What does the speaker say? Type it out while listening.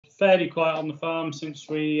fairly quiet on the farm since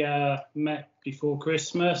we met before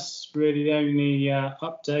Christmas. Really the only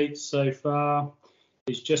update so far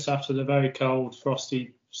is just after the very cold,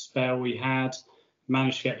 frosty spell we had,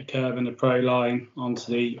 managed to get the curve and the pro line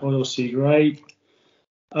onto the oilseed rate.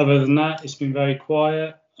 Other than that, it's been very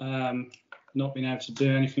quiet. Not been able to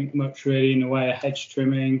do anything much really in the way of hedge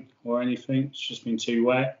trimming or anything. It's just been too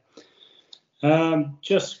wet.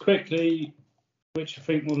 Just quickly, which I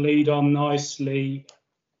think will lead on nicely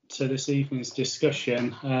to this evening's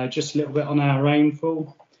discussion, just a little bit on our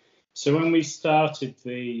rainfall. So when we started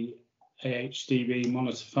the AHDB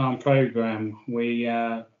Monitor Farm programme, we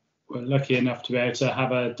were lucky enough to be able to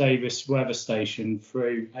have a Davis weather station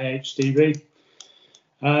through AHDB.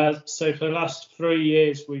 So for the last 3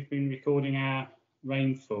 years, we've been recording our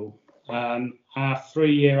rainfall. Our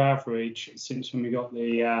 3-year average since when we got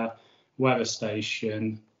the weather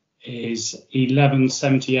station is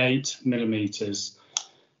 1178 millimetres.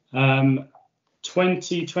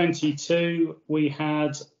 2022, we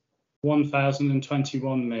had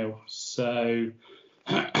 1021 mil, so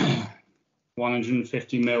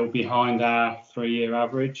 150 mil behind our 3-year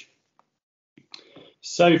average.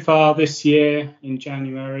 So far this year, in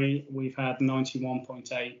January, we've had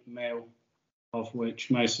 91.8 mil, of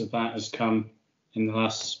which most of that has come in the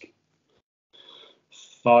last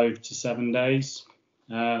 5 to 7 days,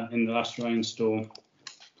 in the last rainstorm.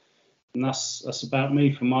 And that's about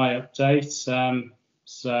me for my update.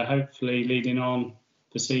 So hopefully leading on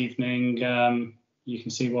this evening, you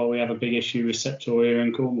can see why we have a big issue with Septoria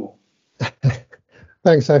in Cornwall.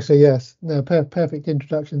 Thanks, Ashley. Yes, no, perfect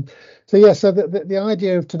introduction. So yes, so the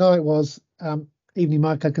idea of tonight was, evening,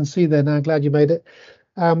 Mike, I can see there now, glad you made it.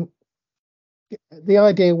 The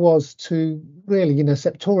idea was to really,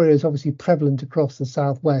 Septoria is obviously prevalent across the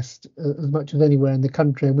southwest as much as anywhere in the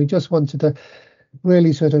country, and we just wanted to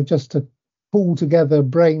really sort of just to pull together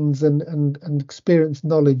brains and experience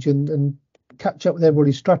knowledge and catch up with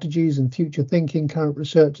everybody's strategies and future thinking, current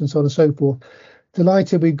research, and so on and so forth.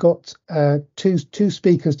 Delighted we've got two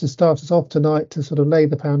speakers to start us off tonight to sort of lay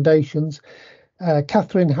the foundations.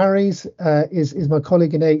 Catherine Harries is my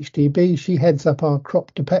colleague in AHDB. She heads up our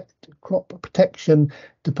crop protection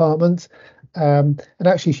department, and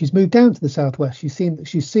actually she's moved down to the southwest.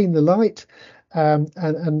 She's seen the light,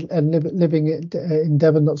 and living in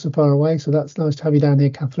Devon, not so far away. So that's nice to have you down here,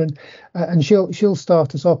 Catherine. And she'll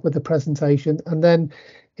start us off with the presentation, and then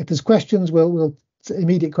if there's questions, we'll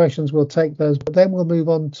immediate questions, we'll take those, but then we'll move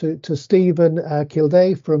on to Stephen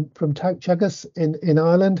Kildea from TEAGASC in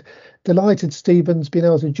Ireland. Delighted Stephen's been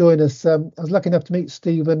able to join us. I was lucky enough to meet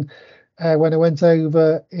Stephen when I went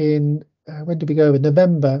over in, when did we go over?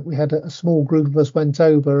 November. We had a small group of us went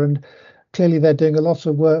over, and clearly they're doing a lot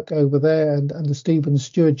of work over there and under Stephen's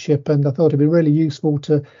stewardship, and I thought it'd be really useful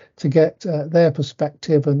to get their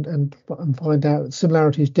perspective and find out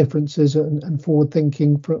similarities, differences, and forward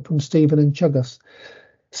thinking from Stephen and TEAGASC.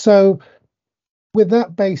 So with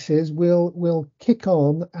that basis, we'll kick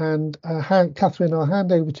on, and Catherine, I'll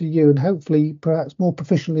hand over to you, and hopefully, perhaps more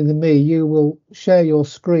proficiently than me, you will share your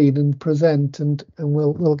screen and present, and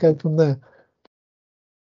we'll go from there.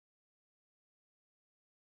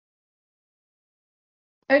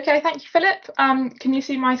 Okay, thank you, Philip. Can you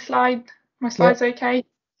see my slide? My slides okay?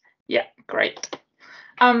 Yeah, great.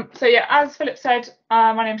 So yeah, as Philip said,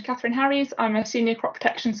 my name is Catherine Harries. I'm a senior crop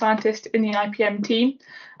protection scientist in the IPM team,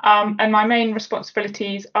 and my main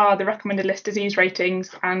responsibilities are the recommended list disease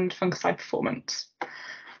ratings and fungicide performance.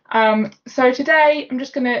 So today I'm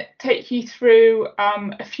just going to take you through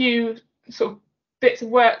a few sort of bits of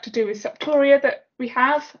work to do with Septoria that we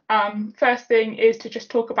have. First thing is to just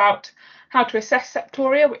talk about how to assess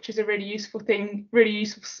Septoria, which is a really useful thing, really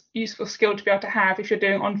useful skill to be able to have if you're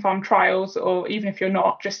doing on-farm trials, or even if you're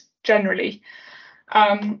not, just generally.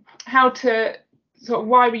 How to sort of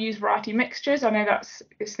why we use variety mixtures. I know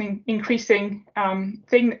it's an increasing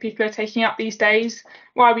thing that people are taking up these days.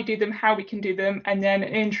 Why we do them, how we can do them, and then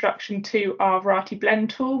an introduction to our variety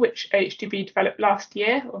blend tool, which AHDB developed last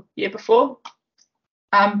year or year before.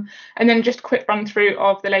 And then just a quick run through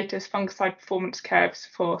of the latest fungicide performance curves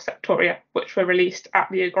for Septoria, which were released at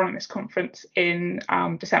the Agronomist Conference in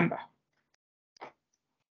December.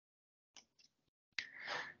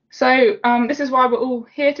 So this is why we're all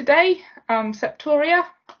here today. Septoria,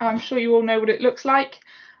 I'm sure you all know what it looks like,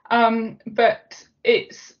 but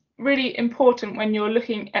it's really important when you're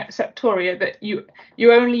looking at Septoria that you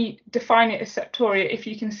only define it as Septoria if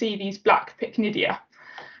you can see these black pycnidia.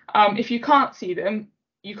 If you can't see them,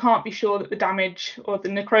 you can't be sure that the damage or the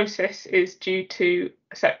necrosis is due to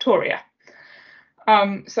Septoria.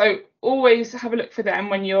 So always have a look for them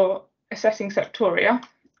when you're assessing Septoria,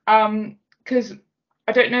 because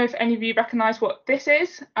I don't know if any of you recognise what this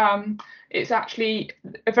is. It's actually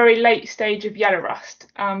a very late stage of yellow rust.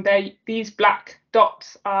 These black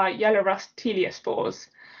dots are yellow rust telea spores.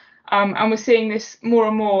 And we're seeing this more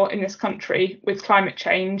and more in this country with climate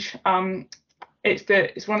change.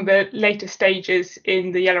 It's one of the later stages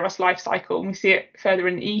in the yellow rust life cycle, and we see it further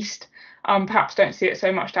in the east. Perhaps don't see it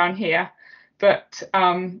so much down here, but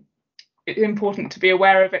it's important to be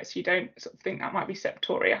aware of it so you don't sort of think that might be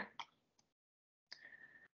Septoria.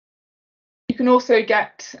 You can also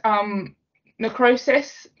get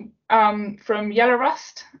necrosis from yellow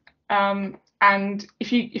rust, and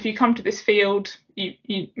if you come to this field,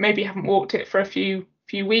 you maybe haven't walked it for a few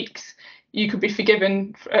weeks, you could be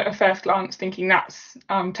forgiven at a first glance thinking that's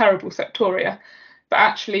terrible Septoria, but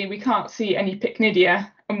actually we can't see any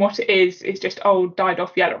pycnidia, and what it is just old died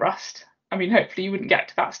off yellow rust. I mean, hopefully you wouldn't get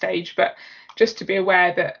to that stage, but just to be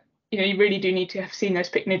aware that you really do need to have seen those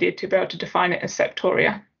pycnidia to be able to define it as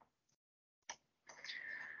Septoria.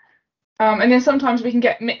 And then sometimes we can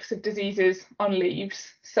get mix of diseases on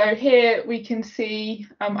leaves. So here we can see,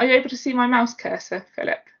 are you able to see my mouse cursor,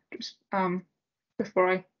 Philip? Just,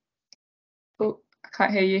 before oh, I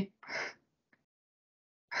can't hear you.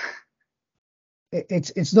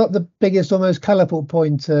 It's not the biggest or most colourful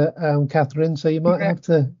pointer, Catherine, so you might have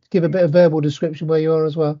to give a bit of verbal description where you are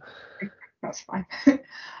as well. That's fine.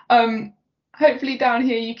 Hopefully down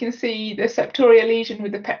here you can see the Septoria lesion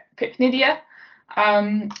with the pycnidia.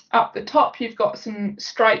 Up the top you've got some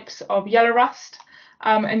stripes of yellow rust,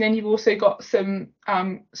 and then you've also got some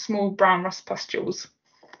small brown rust pustules.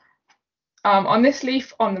 On this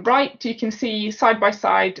leaf on the right you can see side by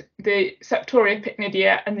side the Septoria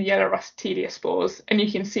pycnidia and the yellow rust telea spores, and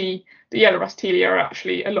you can see the yellow rust telea are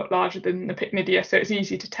actually a lot larger than the pycnidia, so it's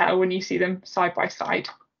easy to tell when you see them side by side.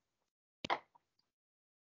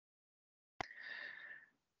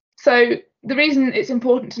 So the reason it's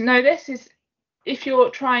important to know this is if you're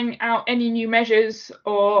trying out any new measures,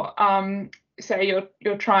 or say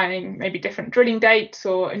you're trying maybe different drilling dates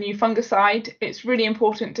or a new fungicide, it's really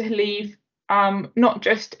important to leave not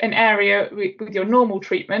just an area with your normal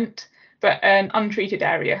treatment, but an untreated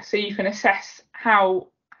area, so you can assess how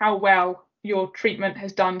well your treatment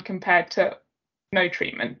has done compared to no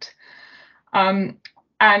treatment. And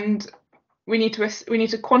we need to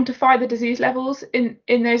quantify the disease levels in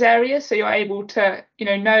those areas, so you're able to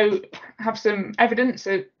have some evidence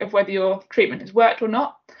of whether your treatment has worked or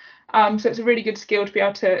not. So it's a really good skill to be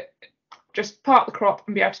able to just part the crop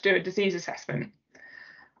and be able to do a disease assessment.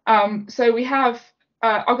 So we have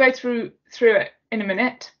I'll go through it in a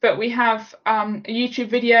minute, but we have a YouTube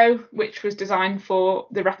video which was designed for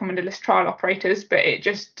the recommended list trial operators, but it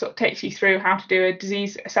just sort of takes you through how to do a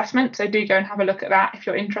disease assessment, so do go and have a look at that if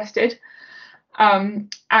you're interested.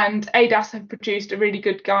 And AHDB have produced a really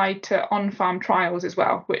good guide to on-farm trials as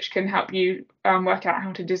well, which can help you work out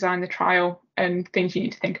how to design the trial and things you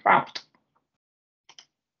need to think about.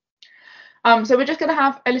 So we're just going to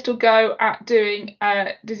have a little go at doing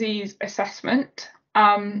a disease assessment,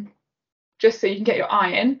 just so you can get your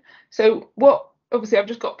eye in. So obviously I've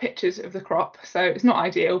just got pictures of the crop, so it's not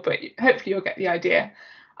ideal, but hopefully you'll get the idea.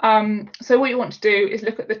 So what you want to do is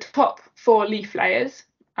look at the top 4 leaf layers,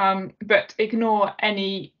 but ignore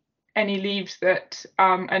any leaves that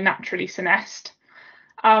are naturally senesced,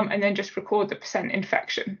 and then just record the %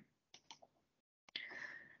 infection.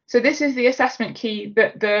 So this is the assessment key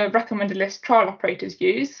that the recommended list trial operators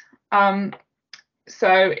use.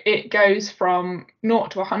 So it goes from 0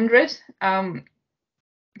 to 100,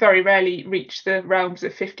 very rarely reach the realms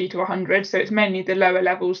of 50 to 100, so it's mainly the lower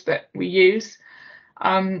levels that we use.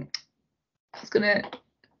 I was going to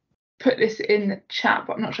put this in the chat,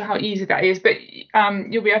 but I'm not sure how easy that is, but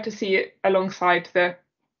you'll be able to see it alongside the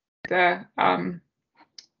photo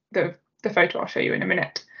I'll show you in a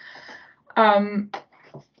minute.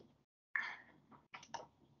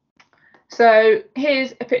 So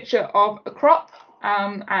here's a picture of a crop,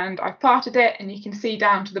 and I've parted it, and you can see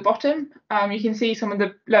down to the bottom. You can see some of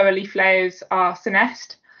the lower leaf layers are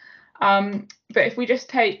senesced. But if we just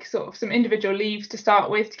take sort of some individual leaves to start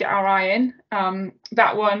with to get our eye in,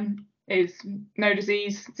 that one is no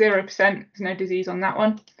disease, 0%, there's no disease on that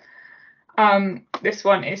one. This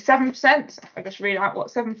one is 7%. I'll just read out what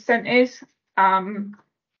 7% is.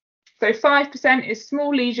 So 5% is small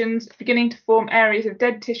lesions beginning to form areas of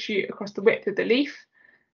dead tissue across the width of the leaf.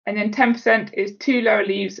 And then 10% is 2 lower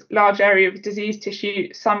leaves, large area of diseased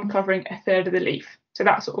tissue, some covering 1/3 of the leaf. So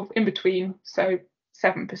that's sort of in between, so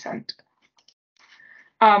 7%.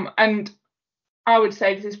 And I would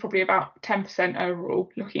say this is probably about 10% overall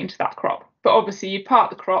looking into that crop. But obviously you part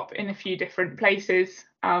the crop in a few different places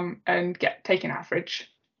and take an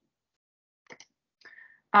average.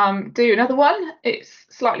 do another one. It's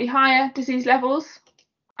slightly higher disease levels.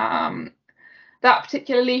 That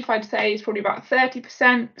particular leaf, I'd say, is probably about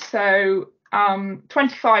 30%. So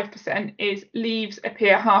 25% is leaves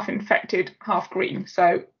appear half infected, half green.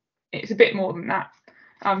 So it's a bit more than that.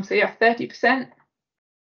 So yeah, 30%.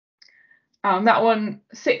 That one,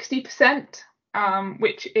 60%,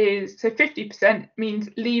 which is, so 50% means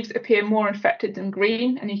leaves appear more infected than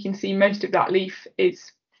green. And you can see most of that leaf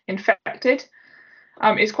is infected.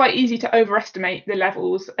 It's quite easy to overestimate the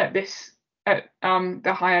levels at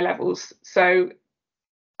the higher levels. So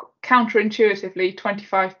counterintuitively,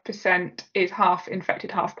 25% is half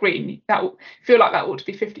infected, half green. That will feel like that ought to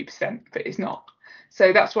be 50%, but it's not.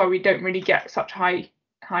 So that's why we don't really get such high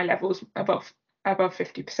levels above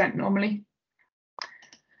 50% normally.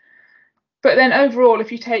 But then overall,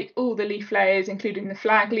 if you take all the leaf layers, including the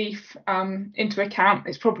flag leaf, into account,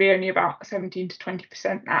 it's probably only about 17 to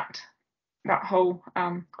 20% that whole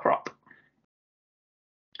crop.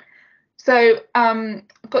 So I've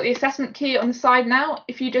got the assessment key on the side now.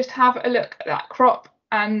 If you just have a look at that crop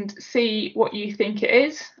and see what you think it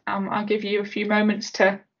is, I'll give you a few moments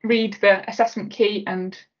to read the assessment key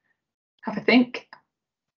and have a think.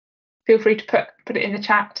 Feel free to put it in the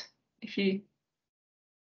chat if you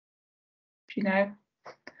know.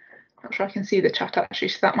 Not sure I can see the chat actually,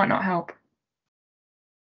 so that might not help.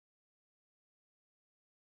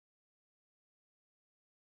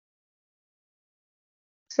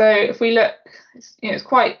 So if we look, it's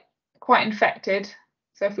quite infected.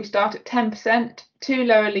 So if we start at 10%, 2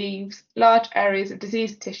 lower leaves, large areas of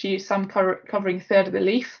diseased tissue, some covering a third of the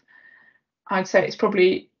leaf, I'd say it's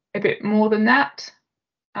probably a bit more than that.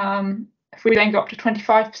 If we then go up to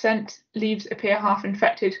 25%, leaves appear half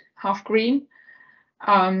infected, half green.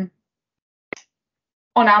 On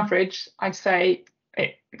average, I'd say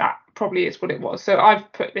that probably is what it was. So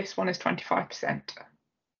I've put this one as 25%.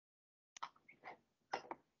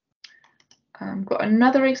 Got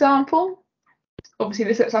another example. Obviously,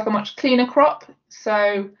 this looks like a much cleaner crop.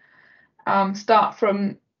 So start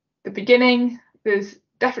from the beginning. There's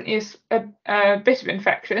definitely a bit of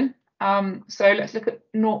infection. So let's look at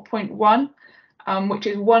 0.1, which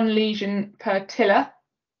is 1 lesion per tiller.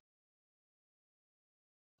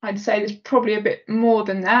 I'd say there's probably a bit more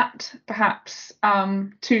than that, perhaps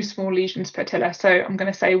 2 small lesions per tiller. So I'm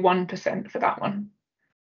going to say 1% for that one.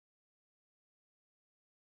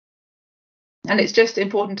 And it's just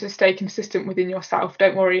important to stay consistent within yourself.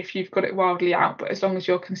 Don't worry if you've got it wildly out, but as long as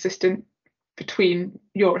you're consistent between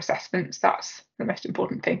your assessments, that's the most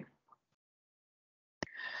important thing.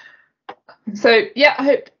 So yeah, I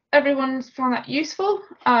hope everyone's found that useful.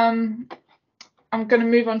 I'm going to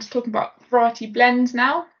move on to talking about variety blends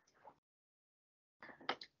now.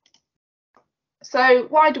 So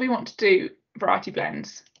why do we want to do variety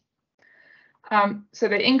blends? So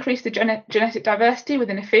they increase the genetic diversity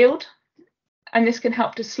within a field, and this can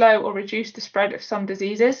help to slow or reduce the spread of some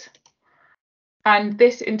diseases. And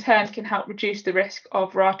this in turn can help reduce the risk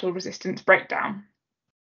of varietal resistance breakdown.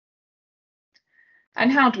 And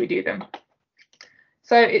how do we do them?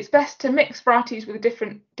 So it's best to mix varieties with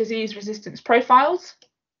different disease resistance profiles.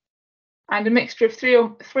 And a mixture of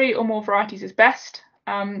three or more varieties is best.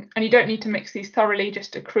 And you don't need to mix these thoroughly,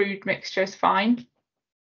 just a crude mixture is fine.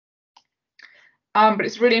 But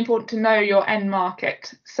it's really important to know your end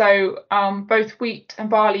market. So both wheat and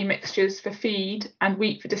barley mixtures for feed and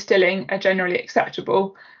wheat for distilling are generally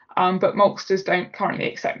acceptable, but maltsters don't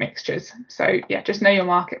currently accept mixtures. So yeah, just know your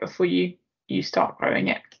market before you start growing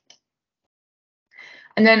it.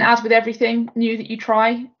 And then, as with everything new that you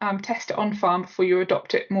try, test it on farm before you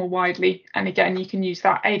adopt it more widely. And again, you can use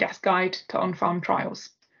that TEAGASC guide to on-farm trials.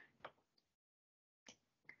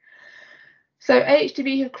 So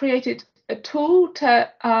AHDB have created a tool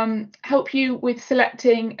to help you with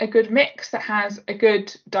selecting a good mix that has a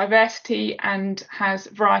good diversity and has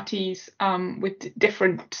varieties with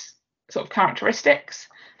different sort of characteristics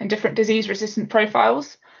and different disease resistant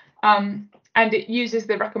profiles. And it uses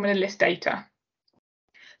the recommended list data.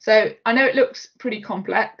 So I know it looks pretty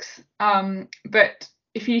complex, but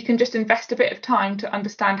if you can just invest a bit of time to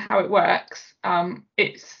understand how it works,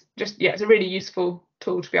 it's a really useful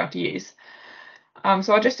tool to be able to use.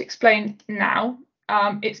 So I'll just explain now.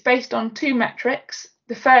 It's based on 2 metrics.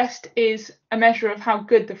 The first is a measure of how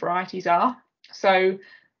good the varieties are. So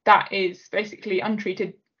that is basically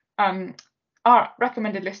untreated, our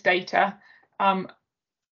recommended list data,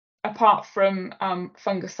 apart from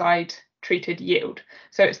fungicide treated yield.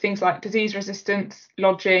 So it's things like disease resistance,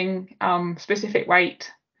 lodging, specific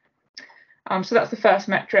weight. So that's the first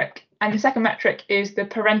metric. And the second metric is the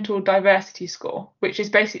parental diversity score, which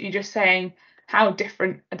is basically just saying how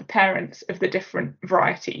different are the parents of the different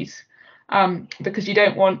varieties, because you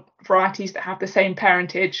don't want varieties that have the same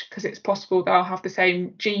parentage, because it's possible they'll have the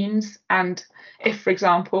same genes, and if, for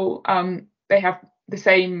example, they have the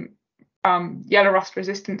same yellow rust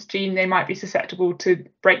resistance gene, they might be susceptible to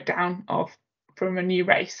breakdown from a new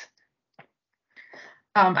race.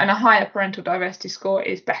 And a higher parental diversity score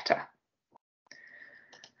is better.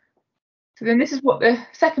 So then this is what the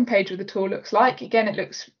second page of the tool looks like. Again, it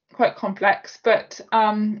looks quite complex, but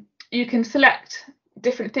you can select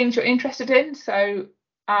different things you're interested in. So,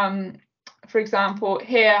 for example,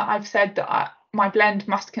 here I've said that my blend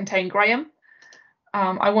must contain Graham.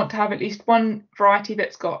 I want to have at least one variety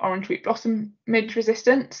that's got orange wheat blossom midge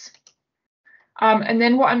resistance. And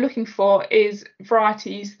then what I'm looking for is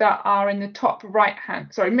varieties that are in the top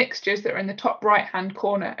mixtures that are in the top right hand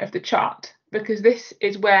corner of the chart, because this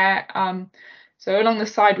is where, so along the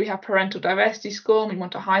side we have parental diversity score, and we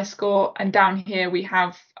want a high score, and down here we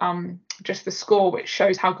have just the score, which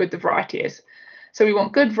shows how good the variety is. So we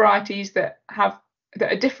want good varieties that are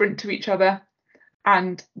different to each other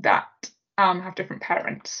and that have different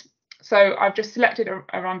parents. So I've just selected a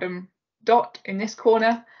random dot in this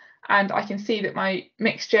corner, and I can see that my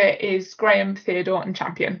mixture is Graham, Theodore and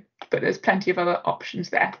Champion, but there's plenty of other options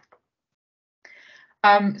there.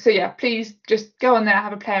 So yeah, please just go on there,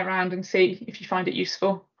 have a play around and see if you find it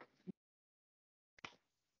useful.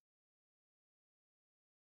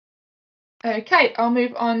 Okay, I'll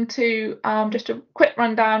move on to just a quick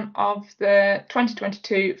rundown of the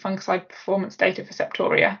 2022 fungicide performance data for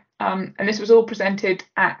Septoria. And this was all presented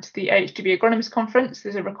at the AHDB Agronomist Conference.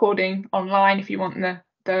 There's a recording online if you want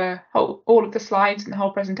all of the slides and the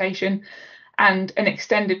whole presentation, and an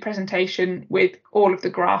extended presentation with all of the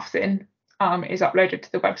graphs in is uploaded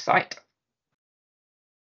to the website.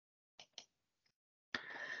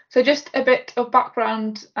 So just a bit of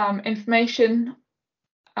background information.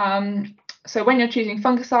 So when you're choosing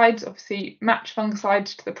fungicides, obviously match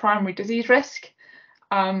fungicides to the primary disease risk,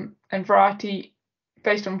 and variety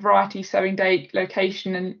based on variety, sowing date,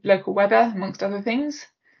 location and local weather, amongst other things.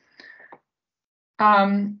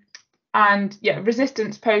 And yeah,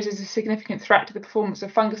 resistance poses a significant threat to the performance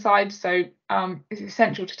of fungicides, so it's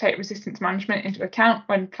essential to take resistance management into account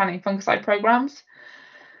when planning fungicide programs.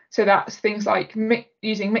 So that's things like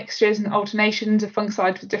using mixtures and alternations of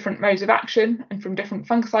fungicides with different modes of action and from different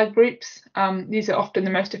fungicide groups. These are often the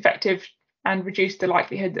most effective and reduce the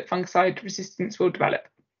likelihood that fungicide resistance will develop.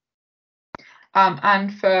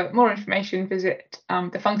 And for more information, visit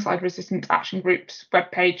the Fungicide Resistance Action Group's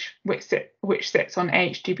webpage, which sits on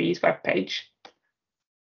AHDB's webpage.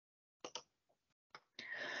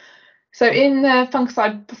 So in the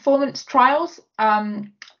fungicide performance trials,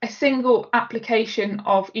 a single application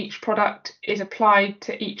of each product is applied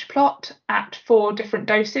to each plot at 4 different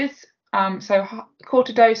doses. So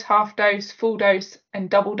quarter dose, half dose, full dose and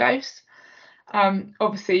double dose.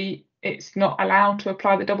 Obviously, it's not allowed to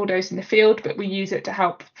apply the double dose in the field, but we use it to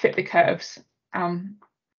help fit the curves,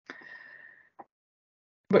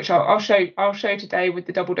 which I'll show today with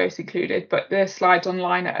the double dose included, but the slides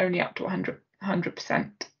online are only up to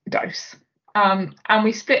 100% dose. And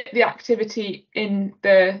we split the activity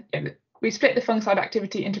we split the fungicide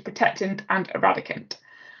activity into protectant and eradicant.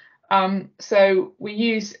 So we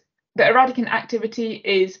use the eradicant activity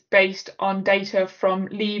is based on data from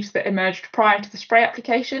leaves that emerged prior to the spray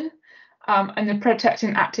application. And the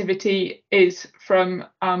protectant activity is from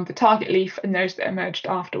the target leaf and those that emerged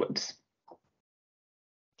afterwards.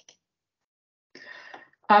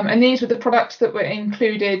 And these were the products that were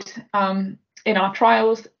included in our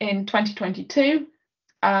trials in 2022.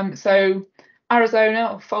 So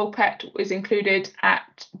Arizona or Folpet was included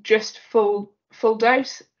at just full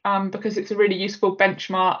dose because it's a really useful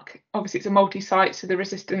benchmark. Obviously, it's a multi-site, so the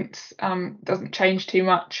resistance doesn't change too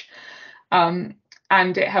much.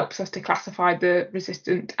 And it helps us to classify the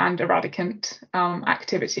resistant and eradicant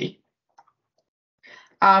activity.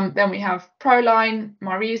 Then we have Proline,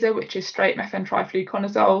 Marisa, which is straight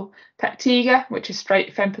methyltrifluconazole, Pectiga, which is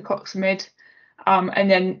straight fenpicoxamide, and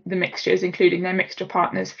then the mixtures, including their mixture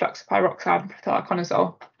partners, fluxapyroxad and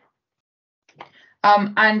prothioconazole.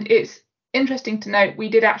 And it's interesting to note, we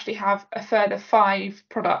did actually have a further 5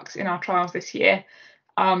 products in our trials this year,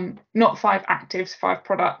 not 5 actives, 5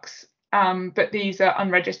 products. But these are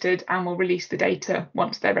unregistered and we'll release the data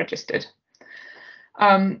once they're registered.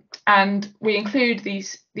 And we include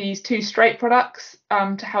these 2 straight products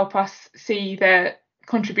to help us see the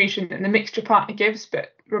contribution that the mixture partner gives. But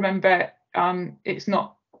remember, it's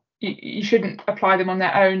not, you shouldn't apply them on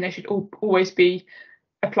their own. They should always be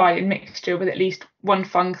applied in mixture with at least one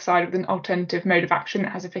fungicide with an alternative mode of action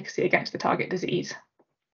that has efficacy against the target disease.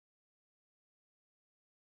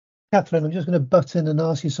 Catherine, I'm just going to butt in and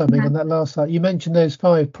ask you something on that last slide. You mentioned those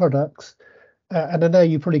 5 products, and I know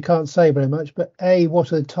you probably can't say very much, but A,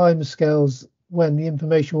 what are the timescales when the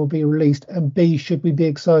information will be released, and B, should we be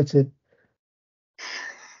excited?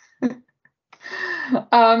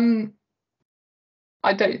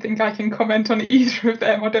 I don't think I can comment on either of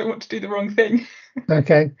them. I don't want to do the wrong thing.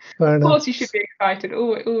 Okay, fair enough. Of course you should be excited.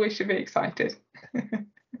 Always should be excited.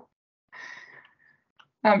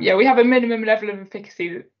 Yeah, we have a minimum level of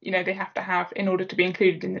efficacy that they have to have in order to be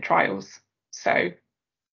included in the trials. So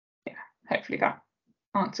yeah, hopefully that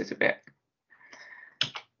answers a bit.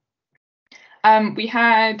 We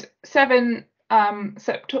had 7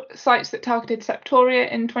 sites that targeted Septoria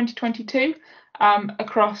in 2022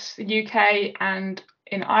 across the UK and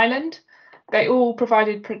in Ireland. They all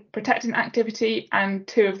provided protectant activity, and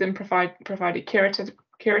 2 of them provided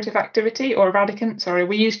curative activity, or eradicant. Sorry,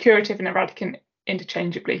 we use curative and eradicant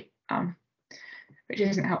interchangeably, which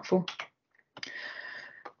isn't helpful.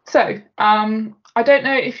 So I don't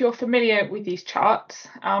know if you're familiar with these charts,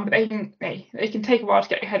 but they can take a while to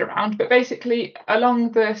get your head around. But basically,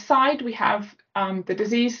 along the side we have the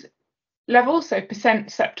disease level, so percent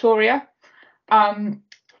Septoria, and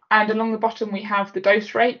along the bottom we have the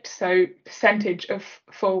dose rate, so percentage of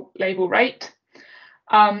full label rate.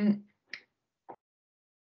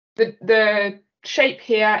 The shape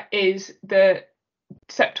here is the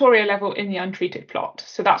Septoria level in the untreated plot,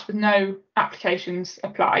 so that's with no applications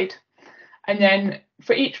applied. And then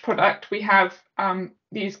for each product we have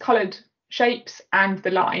these coloured shapes and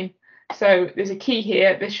the line. So there's a key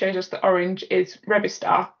here. This shows us that orange is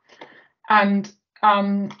Rebistar, and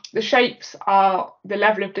the shapes are the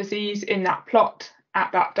level of disease in that plot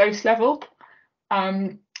at that dose level,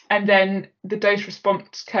 and then the dose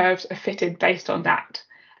response curves are fitted based on that.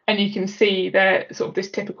 And you can see they're sort of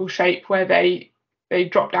this typical shape where they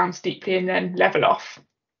drop down steeply and then level off.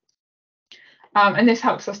 And this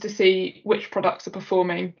helps us to see which products are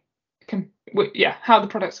performing, how the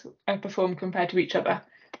products perform compared to each other.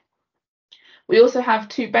 We also have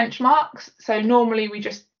 2 benchmarks. So normally we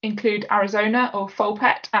just include Arizona or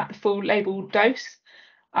Folpet at the full label dose.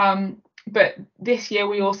 But this year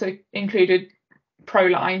we also included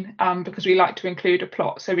Proline because we like to include a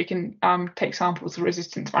plot so we can take samples for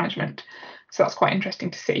resistance management. So that's quite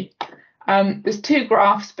interesting to see. There's 2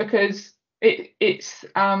 graphs because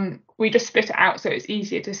we just split it out so it's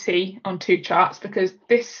easier to see on 2 charts, because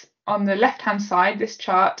this, on the left hand side, this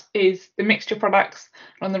chart is the mixture products,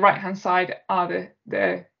 and on the right hand side are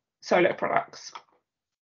the solo products.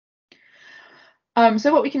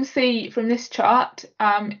 So what we can see from this chart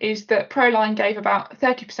is that Proline gave about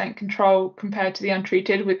 30% control compared to the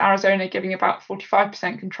untreated, with Arizona giving about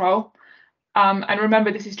 45% control. And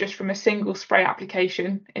remember, this is just from a single spray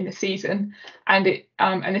application in the season, and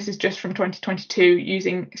this is just from 2022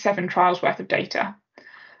 using 7 trials worth of data.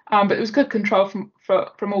 But it was good control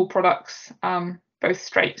from all products, both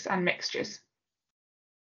straights and mixtures.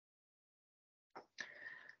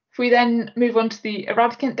 If we then move on to the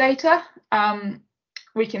eradicant data,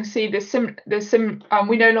 we can see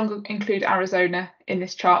we no longer include Arizona in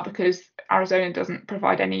this chart because Arizona doesn't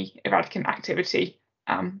provide any eradicant activity,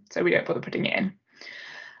 so we don't bother putting it in.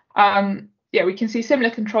 Yeah, we can see similar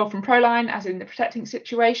control from Proline as in the protecting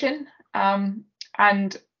situation, and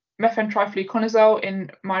mefentrifluconazole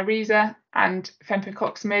in Myriza and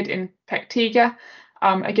fenpicoxamide in Pectiga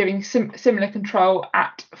are giving similar control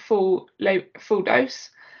at full dose.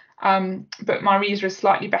 But Myriza is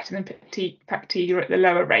slightly better than Pectiga at the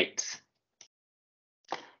lower rates.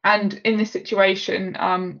 And in this situation,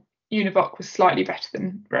 Univoc was slightly better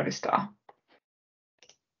than Revistar.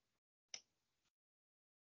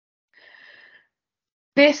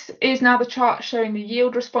 This is now the chart showing the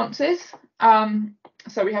yield responses.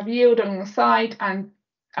 So we have yield along the side, and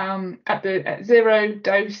at 0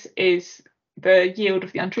 dose is the yield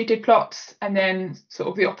of the untreated plots, and then sort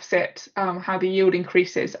of the opposite, how the yield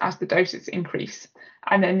increases as the doses increase,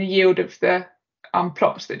 and then the yield of the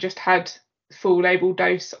plots that just had full label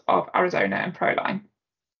dose of Arizona and Proline.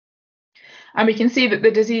 And we can see that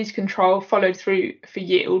the disease control followed through for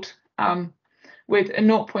yield, with a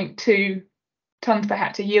 0.2 tonnes per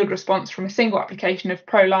hectare yield response from a single application of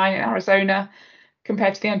Proline in Arizona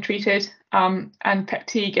compared to the untreated, and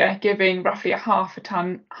Pectiga giving roughly a half a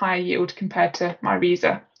tonne higher yield compared to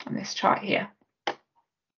Myriza on this chart here.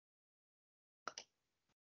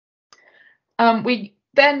 We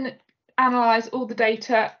then analyse all the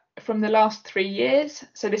data from the last 3 years.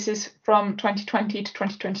 So this is from 2020 to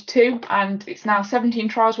 2022, and it's now 17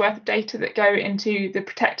 trials worth of data that go into the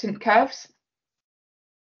protectant curves.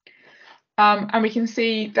 And we can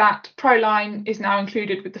see that Proline is now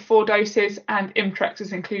included with the 4 doses, and Imtrex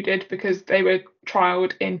is included because they were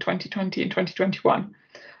trialled in 2020 and 2021.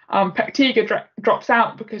 Pectiga drops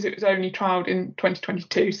out because it was only trialled in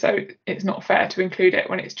 2022, so it's not fair to include it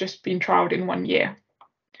when it's just been trialled in 1 year.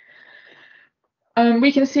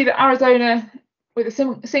 We can see that Arizona, with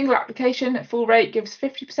a single application at full rate, gives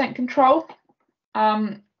 50% control.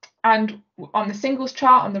 And on the singles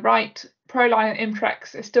chart on the right, Proline and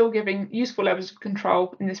Imtrex are still giving useful levels of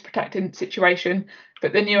control in this protected situation,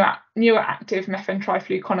 but the newer active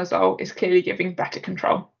methyltrifluconazole is clearly giving better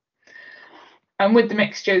control. And with the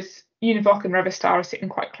mixtures, Univoc and Revistar are sitting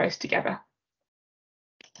quite close together.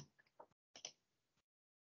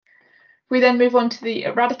 We then move on to the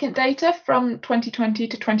eradicant data from 2020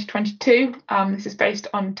 to 2022. This is based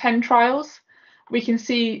on 10 trials. We can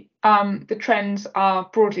see the trends are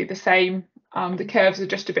broadly the same. The curves are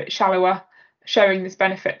just a bit shallower, showing this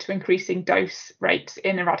benefit to increasing dose rates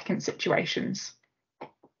in eradicant situations.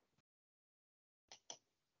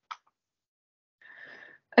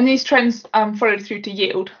 And these trends followed through to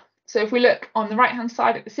yield. So if we look on the right-hand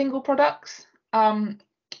side at the single products,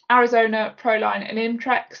 Arizona, Proline and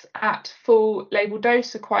Imtrex at full label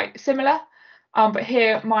dose are quite similar, but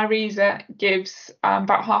here Myriza gives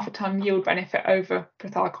about half a tonne yield benefit over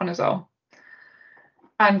prothioconazole.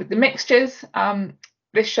 And with the mixtures,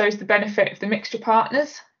 this shows the benefit of the mixture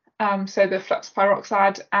partners, so the flux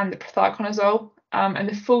pyroxide and the prothioconazole, and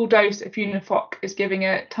the full dose of Univoc is giving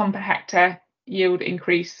a tonne per hectare yield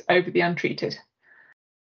increase over the untreated.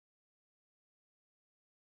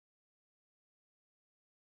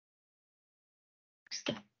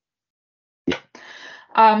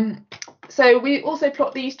 So we also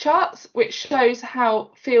plot these charts, which shows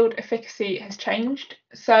how field efficacy has changed.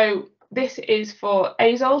 So this is for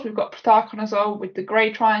azoles. We've got prothioconazole with the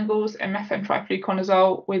grey triangles and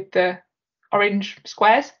methyltrifluconazole with the orange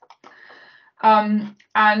squares.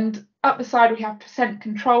 And up the side we have percent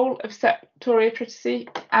control of Septoria tritici,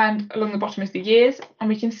 and along the bottom is the years. And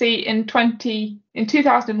we can see in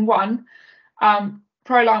 2001,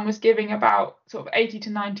 Proline was giving about sort of 80 to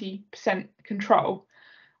 90% control.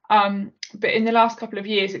 But in the last couple of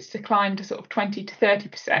years, it's declined to sort of 20 to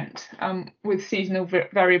 30% with seasonal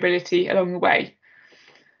variability along the way.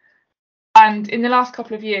 And in the last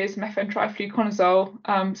couple of years,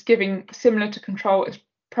 methyltrifluconazole is giving similar to control as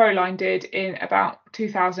Proline did in about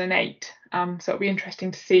 2008. So it'll be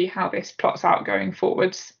interesting to see how this plots out going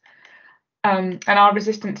forwards. And our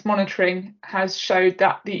resistance monitoring has showed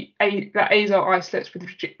that that azole isolates with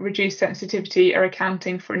reduced sensitivity are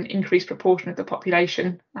accounting for an increased proportion of the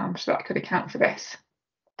population, so that could account for this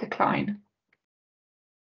decline.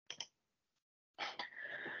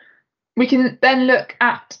 We can then look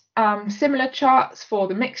at similar charts for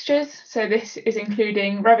the mixtures. So this is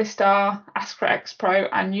including Revistar, Ascra X Pro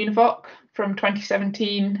and Univoc from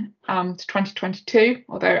 2017 to 2022,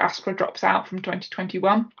 although Ascra drops out from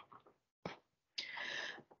 2021.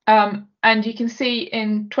 And you can see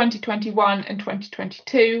in 2021 and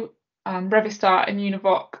 2022, Revistar and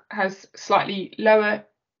Univoc has slightly lower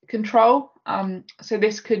control. So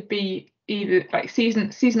this could be either like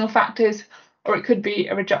seasonal factors, or it could be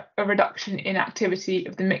a reduction in activity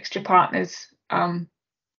of the mixture partners,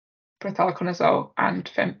 prothioconazole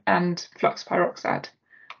and flux pyroxide.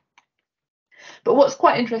 But what's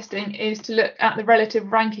quite interesting is to look at the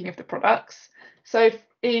relative ranking of the products. So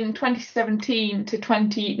in 2017 to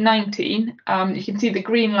 2019, you can see the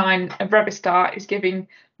green line of Revistar is giving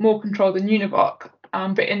more control than Univoc,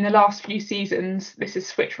 but in the last few seasons, this has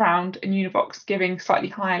switched round and Univoc's giving slightly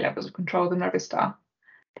higher levels of control than Revistar.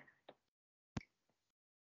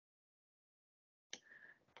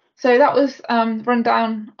 So that was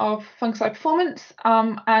rundown of fungicide performance,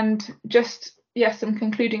 and just some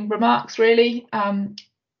concluding remarks really.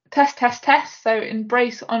 Test. So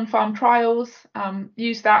embrace on-farm trials,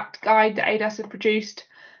 use that guide that AHDB have produced,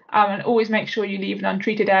 and always make sure you leave an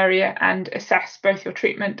untreated area and assess both your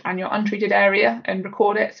treatment and your untreated area and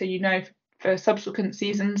record it so you know for subsequent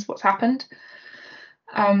seasons what's happened.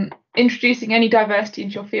 Introducing any diversity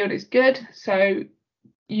into your field is good, so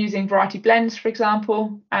using variety blends, for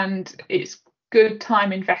example, and it's good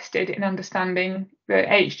time invested in understanding the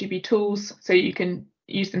AHDB tools so you can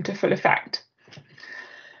use them to full effect.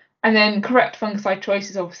 And then correct fungicide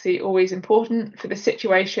choice is obviously always important for the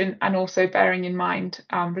situation, and also bearing in mind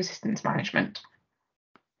resistance management.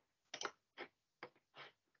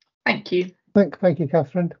 Thank you. Thank you,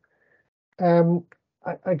 Catherine.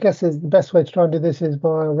 I guess the best way to try and do this is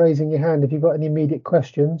by raising your hand if you've got any immediate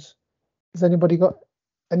questions. Has anybody got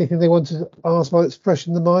anything they want to ask while it's fresh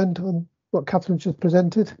in the mind on what Catherine just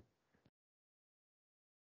presented?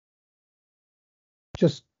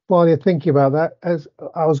 just while you're thinking about that, as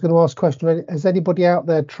I was going to ask a question, has anybody out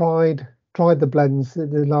there tried the blends in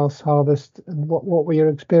the last harvest, and what were your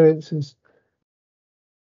experiences?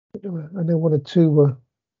 I know one or two were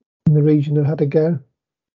in the region who had a go.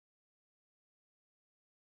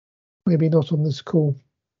 Maybe not on this call.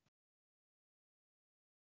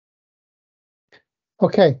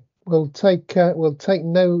 Okay, we'll take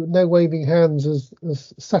no waving hands as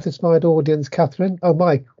satisfied audience. Catherine, oh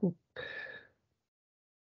Mike.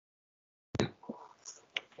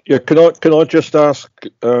 Yeah, can I just ask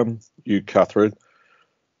you, Catherine,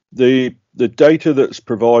 the data that's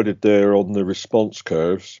provided there on the response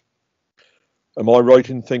curves, am I right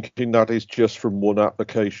in thinking that is just from one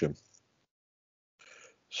application?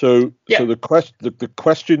 So the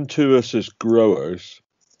question to us as growers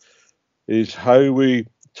is how we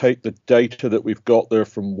take the data that we've got there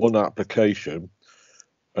from one application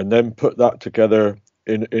and then put that together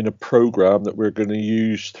in a program that we're going to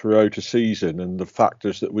use throughout a season, and the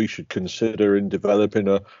factors that we should consider in developing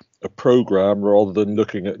a program rather than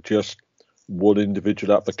looking at just one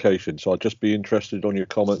individual application. So I'd just be interested on your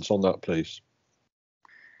comments on that, please.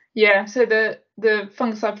 Yeah, so the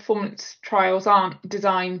fungicide performance trials aren't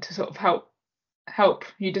designed to sort of help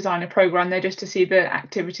you design a program. They're just to see the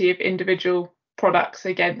activity of individual products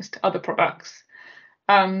against other products.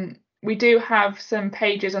 We do have some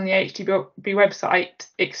pages on the AHDB website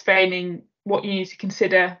explaining what you need to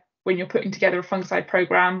consider when you're putting together a fungicide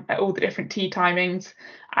program at all the different tea timings,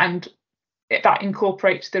 and that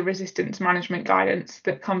incorporates the resistance management guidance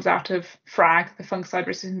that comes out of FRAG, the Fungicide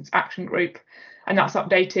Resistance Action Group, and that's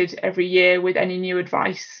updated every year with any new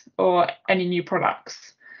advice or any new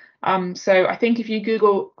products. So I think if you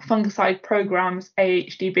Google fungicide programs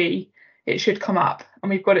AHDB, it should come up, and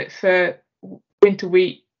we've got it for winter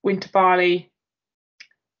wheat, winter barley,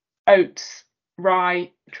 oats,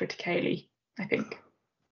 rye, triticale, I think.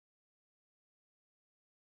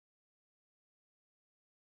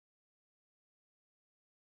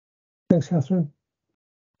 Thanks, Catherine.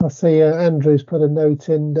 I see Andrew's put a note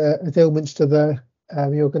in at Ilminster there.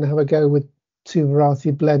 You're going to have a go with 2 variety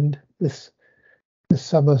blend this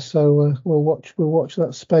summer, so we'll watch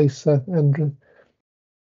that space, Andrew.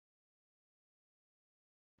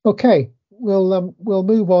 Okay, we'll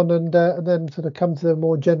move on and then sort of come to a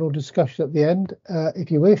more general discussion at the end, if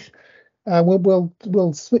you wish.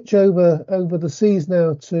 We'll switch over the seas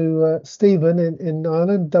now to Stephen in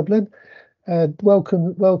Ireland, Dublin.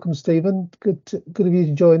 Welcome, Stephen. Good of you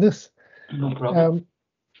to join us. No problem.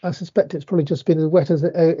 I suspect it's probably just been as wet as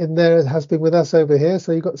in there as it has been with us over here,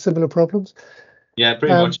 so you've got similar problems. Yeah,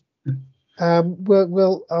 pretty much.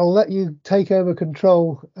 I'll let you take over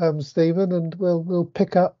control, Stephen, and we'll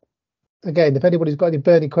pick up again. If anybody's got any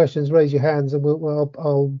burning questions, raise your hands, and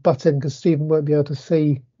I'll butt in because Stephen won't be able to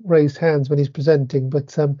see raised hands when he's presenting.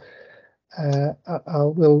 But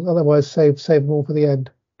we'll otherwise save them all for the end.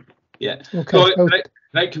 Yeah. Okay. So can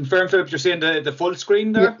I confirm, Philip, you're seeing the full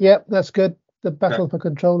screen there? Yeah, that's good. The battle for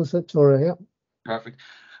control of Septoria. Yeah. Perfect.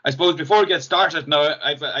 I suppose before we get started now,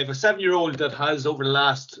 I've a 7-year-old that has over the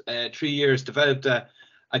last 3 years developed a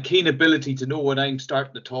keen ability to know when I'm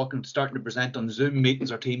starting to talk and starting to present on Zoom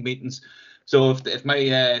meetings or team meetings. So if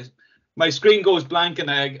my screen goes blank and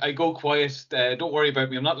I go quiet, don't worry about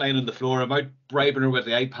me. I'm not lying on the floor. I'm out bribing her with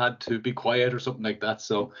the iPad to be quiet or something like that.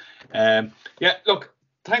 So yeah, look,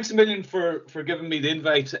 thanks a million for giving me the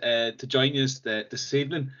invite to join you this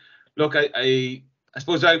evening. Look, I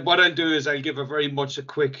suppose what I'll do is I'll give a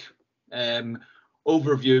quick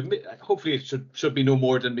overview. Hopefully it should be no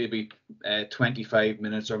more than maybe 25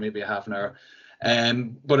 minutes or maybe a half an hour.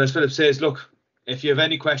 But as Philip says, look, if you have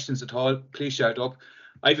any questions at all, please shout up.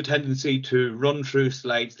 I have a tendency to run through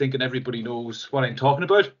slides thinking everybody knows what I'm talking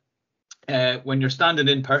about. When you're standing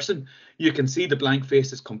in person, you can see the blank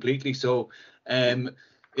faces completely. So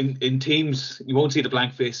in Teams, you won't see the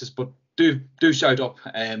blank faces, but do shout up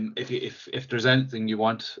if there's anything you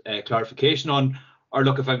want clarification on, or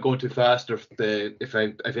look if I'm going too fast, or if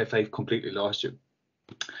I've completely lost you.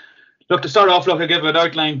 Look, to start off, I'll give an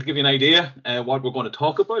outline to give you an idea what we're going to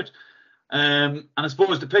talk about. And I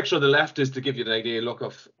suppose the picture on the left is to give you an idea.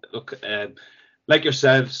 Like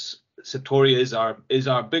yourselves, Septoria is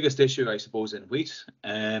our biggest issue, I suppose, in wheat.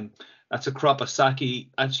 That's a crop of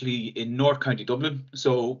sake actually in North County Dublin,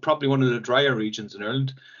 so probably one of the drier regions in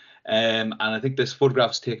Ireland. And I think this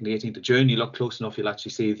photograph is taken the 18th of June. You look close enough, you'll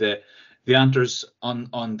actually see the anthers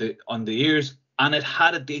on the ears, and it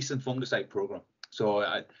had a decent fungicide program.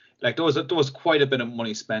 So there was quite a bit of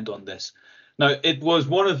money spent on this. Now it was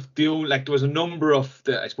one of the there was a number of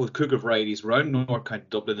the, I suppose, Cougar varieties around North County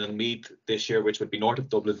Dublin and Meath this year, which would be north of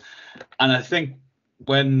Dublin. And I think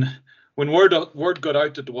when when word got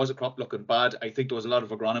out that there was a crop looking bad, I think there was a lot of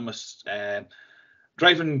agronomists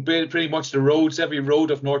driving pretty much the roads, every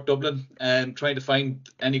road of North Dublin, and trying to find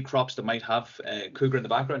any crops that might have Cougar in the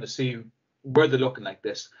background to see were they looking like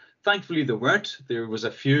this. Thankfully, there weren't. There was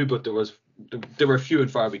a few, but there were few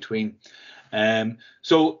and far between.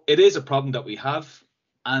 So it is a problem that we have.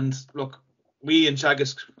 And look, we in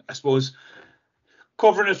TEAGASC, I suppose,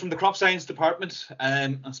 covering it from the crop science department,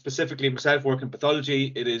 and specifically myself working in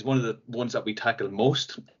pathology, it is one of the ones that we tackle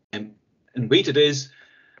most. In wheat, it is.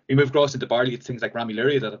 We move across into barley, it's things like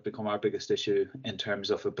ramularia that have become our biggest issue in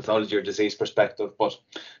terms of a pathology or disease perspective. But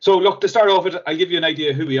so look, to start off with, I'll give you an idea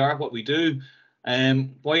of who we are, what we do.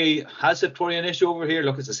 Why has Septoria an issue over here?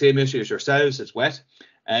 Look, it's the same issue as yourselves, it's wet.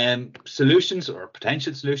 Solutions or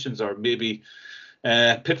potential solutions, or maybe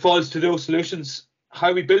pitfalls to those solutions.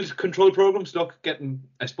 How we build control programs, look, getting,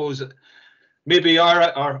 I suppose, maybe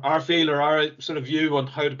our feel or our sort of view on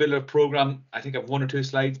how to build a program. I think I have 1 or 2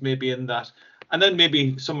 slides maybe in that. And then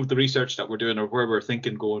maybe some of the research that we're doing or where we're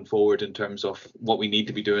thinking going forward in terms of what we need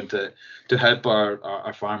to be doing to help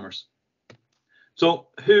our farmers. So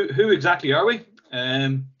who exactly are we?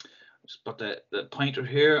 Just put the pointer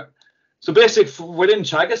here. So basically within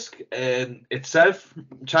TEAGASC itself,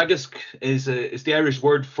 TEAGASC is the Irish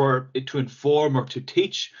word for to inform or to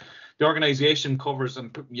teach. The organisation covers,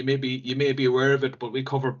 and you may be aware of it, but we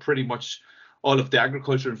cover pretty much all of the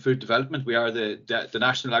agriculture and food development. We are the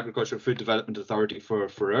National Agriculture and Food Development Authority for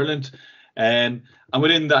Ireland. And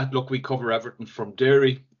within that, look, we cover everything from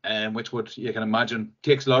dairy, which you can imagine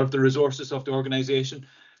takes a lot of the resources of the organisation,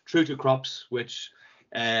 through to crops, which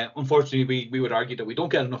unfortunately we would argue that we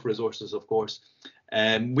don't get enough resources, of course.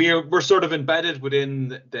 We're sort of embedded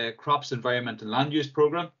within the Crops, Environment and Land Use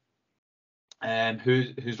Programme,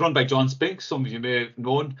 who's run by John Spinks. Some of you may have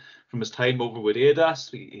known from his time over with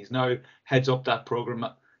AHDB. He's now heads up that programme.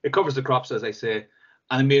 It covers the crops, as I say,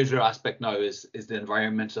 and a major aspect now is the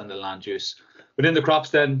environment and the land use. Within the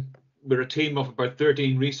crops then, we're a team of about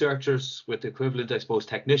 13 researchers with the equivalent, I suppose,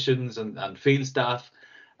 technicians and field staff.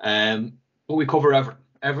 But we cover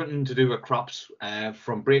everything to do with crops,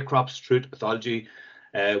 from break crops through to pathology,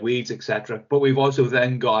 weeds, etc. But we've also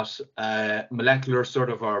then got molecular sort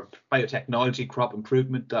of our biotechnology crop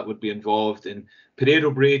improvement that would be involved in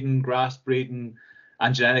potato breeding, grass breeding,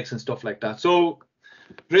 and genetics and stuff like that. So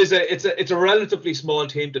it's a relatively small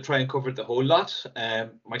team to try and cover the whole lot.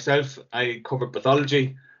 Myself, I cover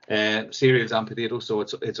pathology, cereals and potatoes, so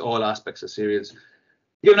it's all aspects of cereals.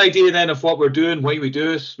 Give an idea then of what we're doing, why we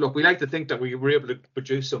do it. Look, we like to think that we were able to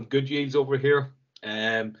produce some good yields over here.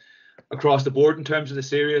 Across the board in terms of the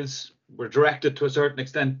cereals, we're directed to a certain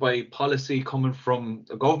extent by policy coming from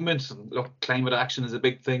the government. And look, climate action is a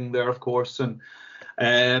big thing there, of course.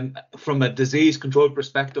 And from a disease control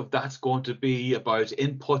perspective, that's going to be about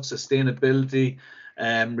input sustainability,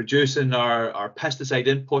 reducing our pesticide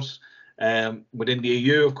input. Within the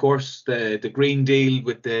EU, of course, the Green Deal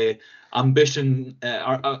with the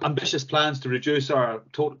our ambitious plans to reduce our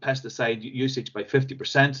total pesticide usage by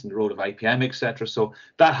 50% in the role of IPM, etc. So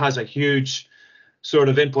that has a huge sort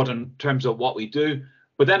of input in terms of what we do.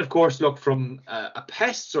 But then, of course, look, from a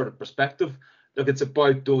pest sort of perspective, look, it's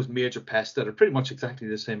about those major pests that are pretty much exactly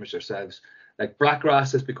the same as yourselves. Like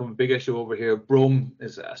blackgrass has become a big issue over here. Brome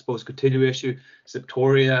is, I suppose, a continuing issue.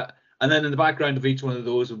 Septoria. And then in the background of each one of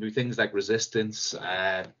those would be things like resistance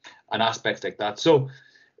and aspects like that. So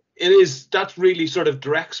that really sort of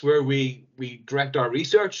directs where we direct our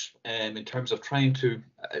research in terms of trying to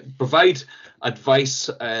provide advice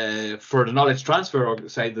for the knowledge transfer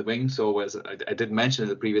side of the wing. So as I did mention in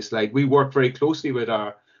the previous slide, we work very closely with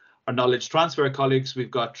our knowledge transfer colleagues.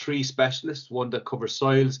 We've got 3 specialists, one that covers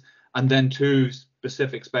soils, and then 2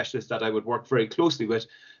 specific specialists that I would work very closely with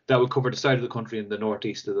that would cover the side of the country and the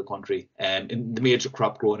northeast of the country in the major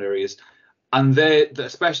crop growing areas. And the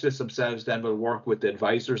specialists themselves then will work with the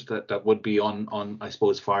advisors that would be on I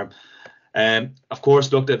suppose, farm. Of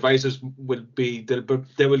course, look, the advisors will be,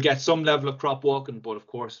 they will get some level of crop walking, but of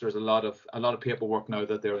course there's a lot of paperwork now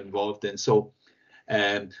that they're involved in. So,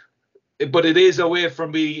 but it is a way for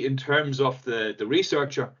me in terms of the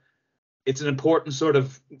researcher. It's an important sort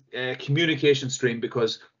of communication stream,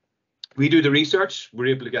 because we do the research, we're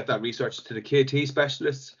able to get that research to the KT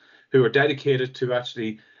specialists who are dedicated to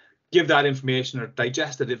actually give that information or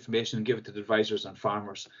digest that information and give it to the advisors and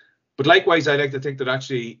farmers. But likewise, I like to think that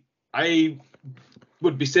actually I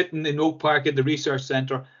would be sitting in Oak Park in the research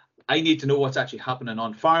centre. I need to know what's actually happening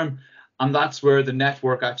on farm, and that's where the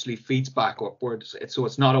network actually feeds back upwards. So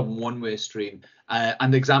it's not a one-way stream.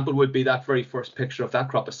 And the example would be that very first picture of that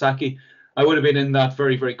crop of sake. I would have been in that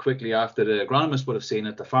very, very quickly after the agronomist would have seen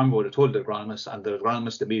it. The farmer would have told the agronomist, and the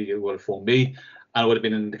agronomist immediately would have phoned me, and I would have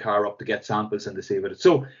been in the car up to get samples and to see what it.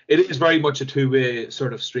 So it is very much a two-way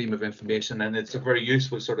sort of stream of information, and it's a very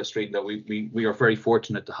useful sort of stream that we are very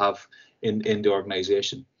fortunate to have in the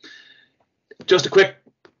organisation. Just a quick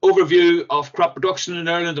overview of crop production in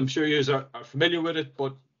Ireland. I'm sure you are familiar with it,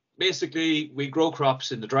 but basically we grow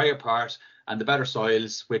crops in the drier part and the better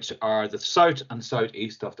soils, which are the south and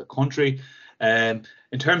southeast of the country. In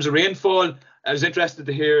terms of rainfall, I was interested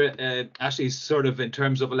to hear Ashley's sort of in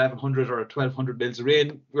terms of 1,100 or 1,200 mils of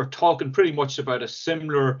rain. We're talking pretty much about a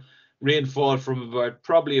similar rainfall from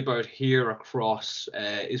probably about here across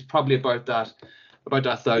is probably about that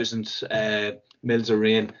 1,000 mils of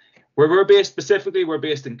rain. Where we're based specifically, we're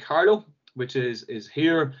based in Carlow, which is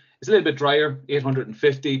here. It's a little bit drier,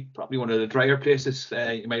 850, probably one of the drier places.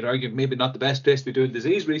 You might argue maybe not the best place to be doing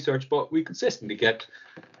disease research, but we consistently get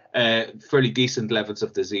fairly decent levels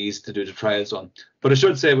of disease to do the trials on. But I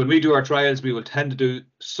should say, when we do our trials, we will tend to do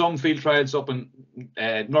some field trials up in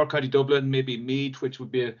North County Dublin, maybe Meath, which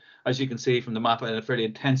would be, as you can see from the map, in a fairly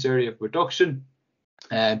intense area of production.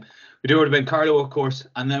 We do it in Carlow, of course,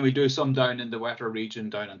 and then we do some down in the wetter region,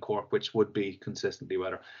 down in Cork, which would be consistently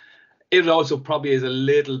wetter. It also probably is a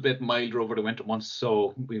little bit milder over the winter months,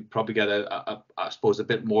 so we probably get I suppose a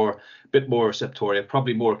bit more Septoria,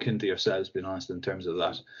 probably more akin to yourselves, being honest, in terms of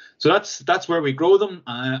that. So that's where we grow them.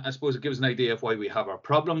 I suppose it gives an idea of why we have our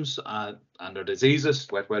problems and our diseases.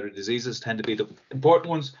 Wet weather diseases tend to be the important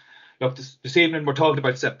ones. Look, this evening we're talking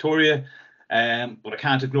about Septoria, but I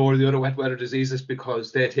can't ignore the other wet weather diseases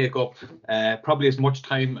because they take up probably as much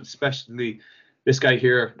time, especially this guy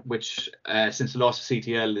here, which since the loss of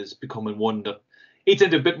CTL is becoming one that eats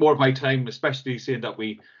into a bit more of my time, especially seeing that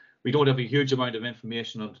we don't have a huge amount of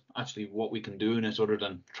information on actually what we can do in it other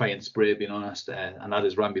than try and spray, being honest, and that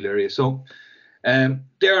is Rambularia. So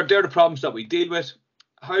they're the problems that we deal with.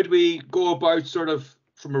 How do we go about sort of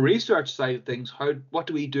from a research side of things? What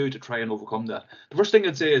do we do to try and overcome that? The first thing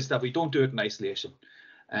I'd say is that we don't do it in isolation.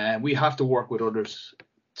 We have to work with others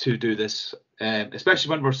to do this, especially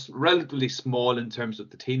when we're relatively small in terms of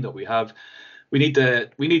the team that we have. We need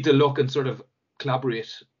to look and sort of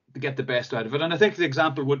collaborate to get the best out of it. And I think the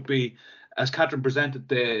example would be, as Catherine presented,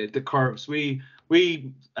 the curves. We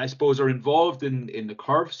I suppose are involved in the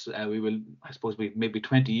curves. We maybe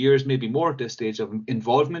 20 years, maybe more at this stage of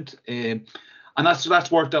involvement. And that's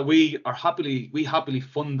work that we happily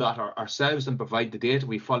fund that ourselves and provide the data.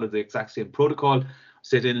 We follow the exact same protocol,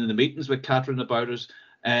 sit in the meetings with Catherine about it.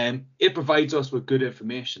 It provides us with good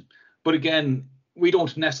information. But again, we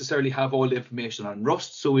don't necessarily have all the information on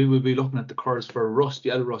rust, so we will be looking at the curves for rust,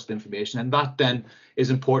 yellow rust information, and that then is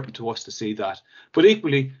important to us to see that. But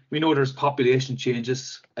equally, we know there's population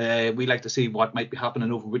changes. We like to see what might be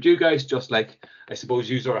happening over with you guys, just like I suppose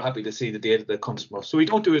you are happy to see the data that comes from us. So we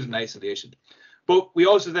don't do it in isolation. But we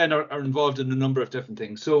also then are involved in a number of different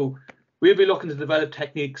things. So we'll be looking to develop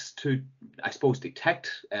techniques to, I suppose,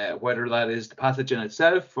 detect whether that is the pathogen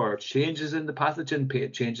itself or changes in the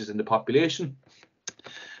pathogen, changes in the population.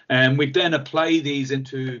 And we then apply these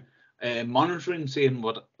into monitoring, seeing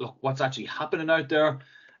what's actually happening out there.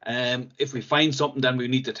 If we find something, then we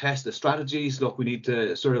need to test the strategies. Look, we need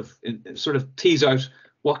to sort of tease out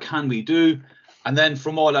what can we do. And then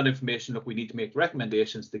from all that information, look, we need to make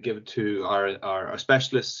recommendations to give it to our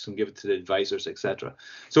specialists and give it to the advisors, etc.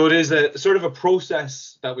 So it is a sort of a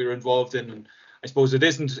process that we were involved in. And I suppose it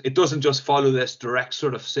doesn't just follow this direct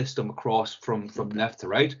sort of system across from left to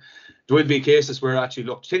right. There will be cases where actually,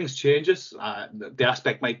 look, things changes. The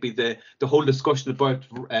aspect might be the whole discussion about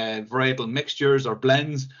varietal mixtures or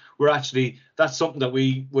blends, where actually that's something that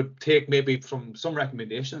we would take maybe from some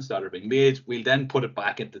recommendations that are being made. We'll then put it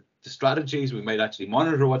back into the strategies. We might actually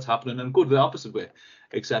monitor what's happening and go the opposite way,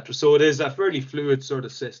 etc. So it is a fairly fluid sort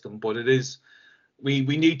of system, but it is we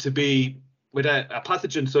need to be with a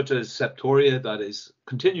pathogen such as Septoria that is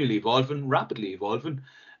continually evolving, rapidly evolving.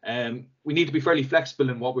 We need to be fairly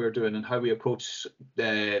flexible in what we're doing and how we approach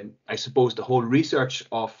I suppose the whole research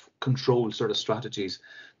of control sort of strategies,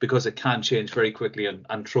 because it can change very quickly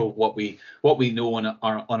and throw what we know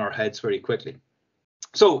on our heads very quickly.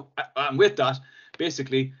 So with that,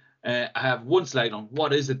 basically, I have one slide on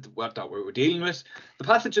what is it that we're dealing with. The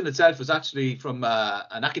pathogen itself is actually, from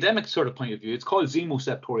an academic sort of point of view, it's called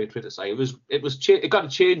Septoria tritici. It got a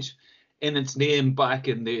change in its name back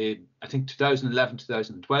in I think 2011,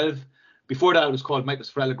 2012. Before that, it was called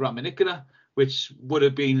Mycosphera graminicida, which would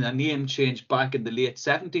have been a name change back in the late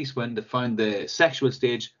 70s when they found the sexual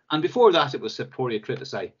stage. And before that, it was Septoria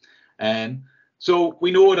tritici. So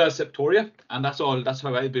we know it as Septoria, and that's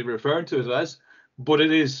how I'll be referring to it as. But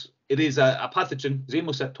it is it is a pathogen,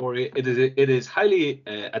 Septoria. It is highly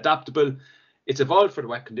adaptable. It's evolved for the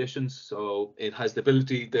wet conditions, so it has the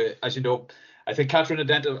ability, as you know, I think Catherine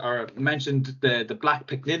mentioned the black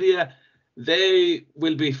pycnidia. They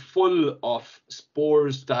will be full of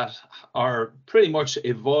spores that are pretty much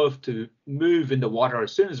evolved to move in the water.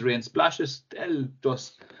 As soon as rain splashes, they'll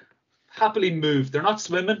just happily move. They're not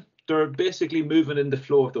swimming. They're basically moving in the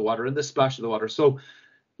flow of the water, in the splash of the water. So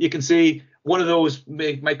you can see one of those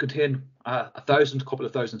might contain a couple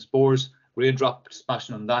of thousand spores. Raindrop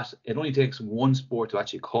splashing on that. It only takes one spore to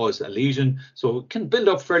actually cause a lesion. So it can build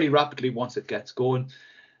up fairly rapidly once it gets going.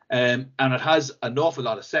 And it has an awful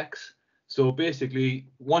lot of sex. So basically,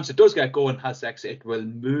 once it does get going, has sex, it will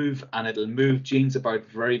move, and it'll move genes about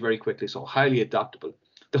very, very quickly. So highly adaptable.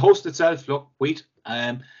 The host itself, look, wheat.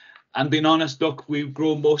 And being honest, look, we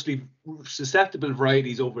grow mostly susceptible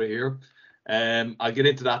varieties over here. I'll get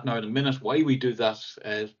into that now in a minute, why we do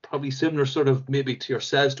that. Probably similar sort of maybe to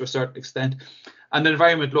yourselves to a certain extent. And the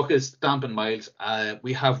environment, look, is damp and mild.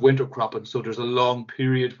 We have winter cropping, so there's a long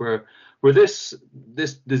period where this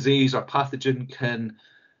disease or pathogen can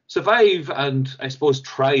survive and, I suppose,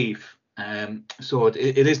 thrive. So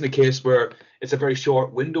it isn't a case where it's a very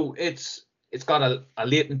short window. It's got a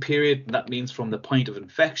latent period, and that means from the point of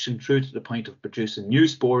infection through to the point of producing new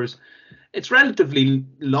spores. It's relatively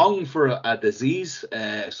long for a disease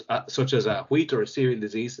such as a wheat or a cereal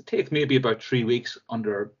disease. It takes maybe about 3 weeks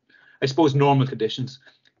under, I suppose, normal conditions.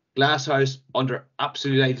 Glasshouse, under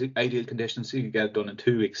absolutely ideal conditions, you can get it done in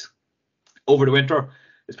 2 weeks. Over the winter,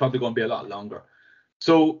 it's probably going to be a lot longer.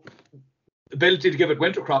 So ability to give it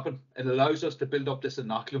winter cropping, it allows us to build up this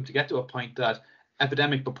inoculum to get to a point that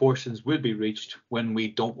epidemic proportions will be reached when we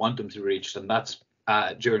don't want them to be reached, and that's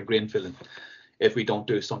during grain filling if we don't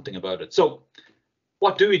do something about it. So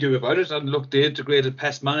what do we do about it? And look, the integrated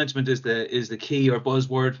pest management is the key or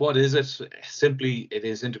buzzword. What is it? Simply, it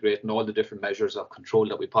is integrating all the different measures of control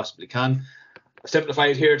that we possibly can.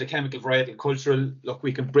 Simplified here to chemical, varietal, cultural. Look,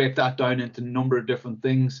 we can break that down into a number of different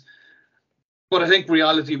things. But I think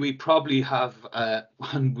reality, we probably have,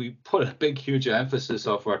 and we put a big, huge emphasis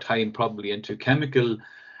of our time probably into chemical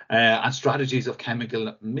and strategies of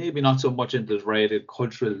chemical, maybe not so much into the varietal,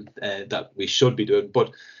 cultural that we should be doing.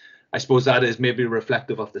 But I suppose that is maybe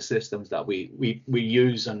reflective of the systems that we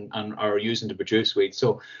use and are using to produce wheat.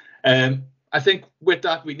 So I think with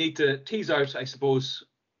that, we need to tease out, I suppose,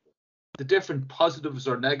 the different positives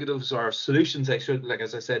or negatives or solutions,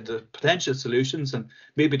 as I said, the potential solutions and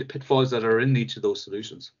maybe the pitfalls that are in each of those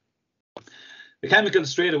solutions. The chemicals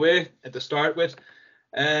straight away at the start with,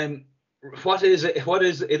 what is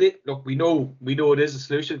it? Look, we know it is a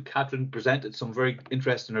solution. Catherine presented some very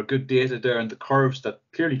interesting or good data there and the curves that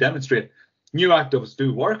clearly demonstrate new actives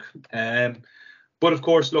do work. But of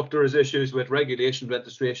course, look, there is issues with regulation,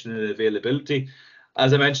 registration and availability.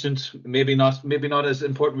 As I mentioned, maybe not as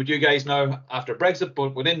important with you guys now after Brexit,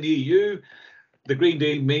 but within the EU, the Green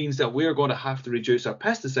Deal means that we're going to have to reduce our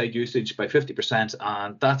pesticide usage by 50%,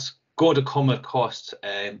 and that's going to come at cost.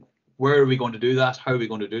 Where are we going to do that? How are we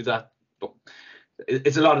going to do that? But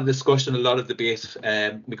it's a lot of discussion, a lot of debate.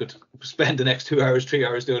 We could spend the next 2 hours, 3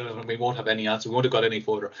 hours doing it, and we won't have any answer. We won't have got any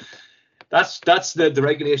further. That's the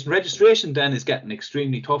regulation. Registration then is getting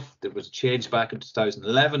extremely tough. There was a change back in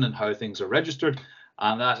 2011 in how things are registered,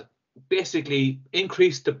 and that basically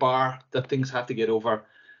increased the bar that things have to get over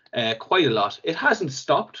quite a lot. It hasn't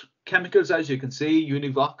stopped. Chemicals, as you can see,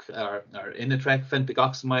 Univoc, or Inatrec,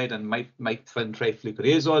 fenpicoxamide, and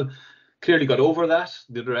mifentrafluconazole clearly got over that.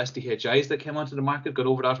 The other SDHIs that came onto the market got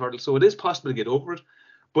over that hurdle. So it is possible to get over it.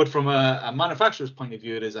 But from a manufacturer's point of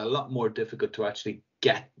view, it is a lot more difficult to actually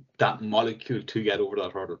get that molecule to get over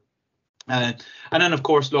that hurdle. And then, of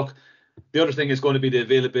course, look, the other thing is going to be the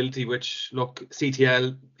availability, which, look,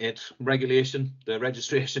 CTL, regulation, the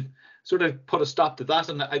registration, sort of put a stop to that.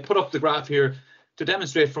 And I put up the graph here to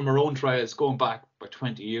demonstrate from our own trials going back by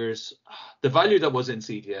 20 years, the value that was in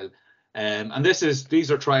CTL. And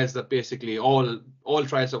these are trials that basically all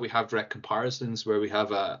trials that we have direct comparisons where we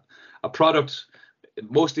have a product,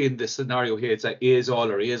 mostly in this scenario here, it's an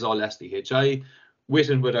azole or azole SDHI, with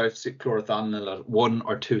and without chlorothalonil at 1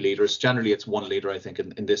 or 2 litres. Generally, it's 1 litre, I think,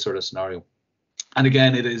 in this sort of scenario. And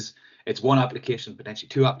again, it's one application, potentially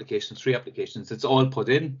 2 applications, 3 applications. It's all put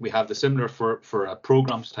in. We have the similar for a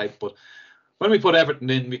programs type, but when we put everything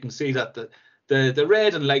in, we can see that the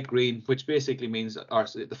red and light green, which basically means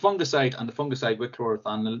the fungicide and the fungicide with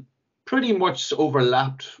chlorothalonil pretty much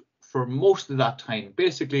overlapped for most of that time.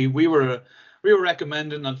 Basically, we were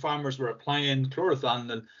recommending and farmers were applying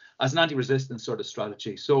chlorothalonil as an anti-resistance sort of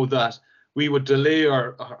strategy so that we would delay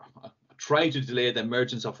or try to delay the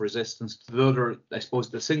emergence of resistance to the other, I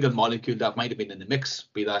suppose, the single molecule that might have been in the mix,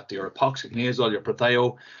 be that your epoxic nasal, your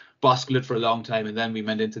prothio, bosculate for a long time, and then we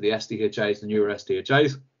went into the SDHIs, the newer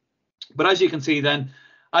SDHIs. But as you can see then,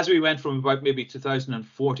 as we went from about maybe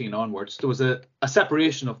 2014 onwards, there was a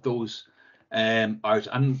separation of those out.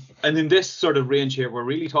 And in this sort of range here, we're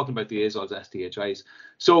really talking about the azoles, SDHIs.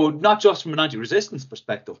 So not just from an anti-resistance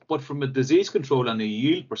perspective, but from a disease control and a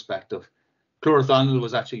yield perspective, chlorothalonil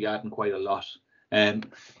was actually adding quite a lot. In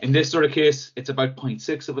this sort of case, it's about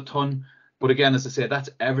 0.6 of a ton. But again, as I said, that's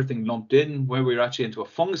everything lumped in. Where we were actually into a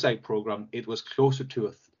fungicide program, it was closer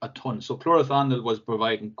to a ton. So chlorothalonil was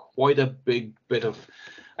providing quite a big bit of,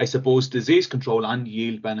 I suppose, disease control and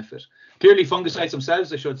yield benefit. Clearly, fungicides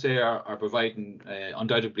themselves, I should say, are providing,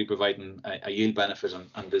 undoubtedly providing a yield benefit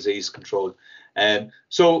and disease control.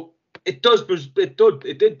 So it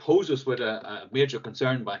did pose us with a major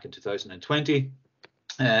concern back in 2020,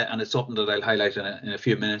 and it's something that I'll highlight in a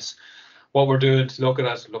few minutes. What we're doing to look at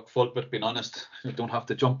it, look, Fulbit, being honest, you don't have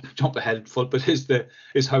to jump ahead. Fulbit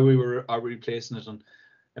is how we are replacing it, and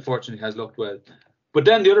unfortunately has looked well. But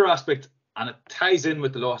then the other aspect, and it ties in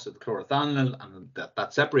with the loss of the chlorothalonil and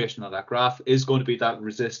that separation of that graph, is going to be that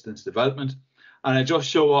resistance development. And I just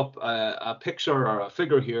show up a picture or a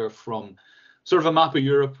figure here from sort of a map of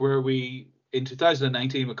Europe, where we, in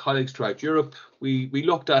 2019, with colleagues throughout Europe, we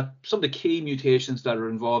looked at some of the key mutations that are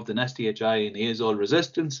involved in SDHI and azole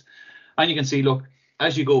resistance. And you can see, look,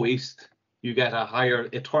 as you go east, you get a higher,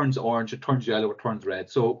 it turns orange, it turns yellow, it turns red.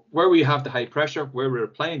 So where we have the high pressure, where we're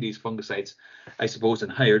applying these fungicides, I suppose, in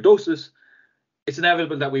higher doses, it's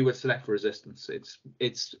inevitable that we would select for resistance.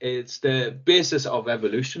 It's the basis of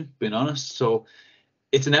evolution, being honest. So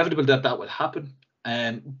it's inevitable that that will happen.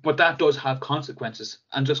 But that does have consequences.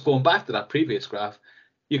 And just going back to that previous graph,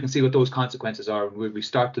 you can see what those consequences are when we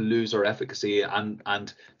start to lose our efficacy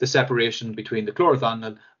and the separation between the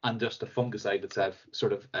chlorothalonil and just the fungicide itself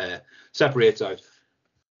sort of separates out.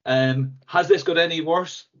 Has this got any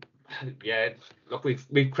worse? Yeah, look,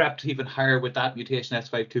 we've crept even higher with that mutation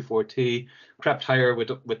S524T, crept higher with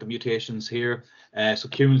the mutations here. So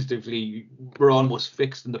cumulatively, we're almost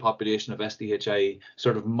fixed in the population of SDHI,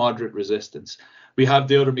 sort of moderate resistance. We have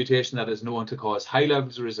the other mutation that is known to cause high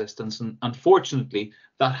levels of resistance, and unfortunately,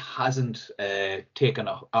 that hasn't taken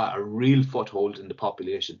a real foothold in the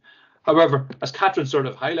population. However, as Catherine sort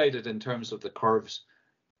of highlighted in terms of the curves,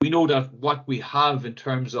 we know that what we have in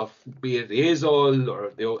terms of, be it the azole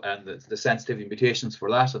or the sensitivity mutations for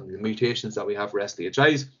that, and the mutations that we have for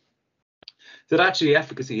SDHIs, that actually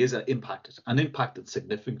efficacy is impacted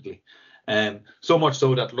significantly. So much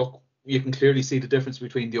so that, look, you can clearly see the difference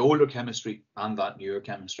between the older chemistry and that newer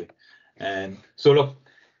chemistry. So look,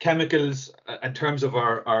 chemicals, in terms of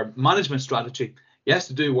our management strategy, yes,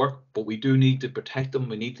 they do work, but we do need to protect them.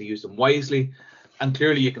 We need to use them wisely. And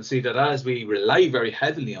clearly you can see that as we rely very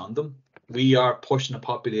heavily on them, we are pushing a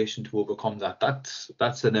population to overcome that.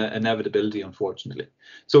 That's an inevitability, unfortunately.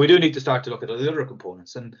 So we do need to start to look at the other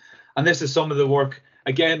components. And this is some of the work,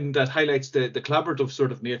 again, that highlights the collaborative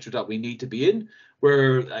sort of nature that we need to be in,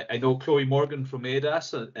 where I know Chloe Morgan from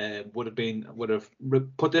TEAGASC would have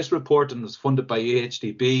put this report, and was funded by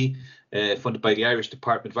AHDB, funded by the Irish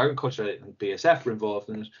Department of Agriculture, and BSF were involved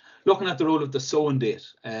in it, looking at the role of the sowing date.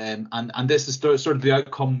 And this is sort of the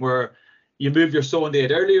outcome where you move your sowing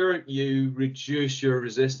date earlier, you reduce your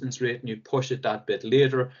resistance rate, and you push it that bit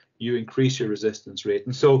later, you increase your resistance rate.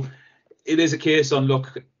 And so it is a case on,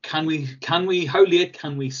 look, how late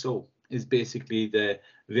can we sow is basically the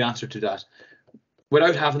answer to that,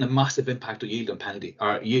 without having a massive impact on yield and penalty,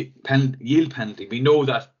 or yield penalty. We know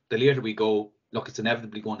that the later we go, look, it's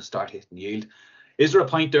inevitably going to start hitting yield. Is there a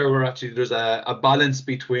point there where actually there's a balance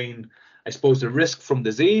between, I suppose, the risk from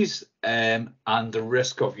disease and the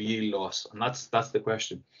risk of yield loss? And that's the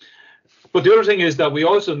question. But the other thing is that we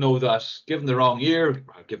also know that given the wrong year,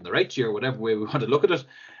 or given the right year, whatever way we want to look at it,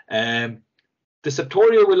 the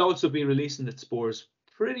Septoria will also be releasing its spores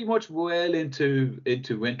pretty much well into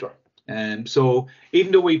winter. So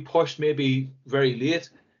even though we push maybe very late,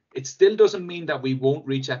 it still doesn't mean that we won't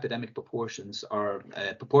reach epidemic proportions or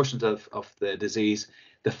proportions of the disease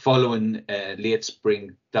the following late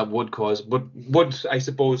spring that would I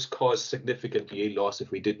suppose cause significant yield loss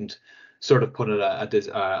if we didn't sort of put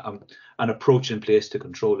an approach in place to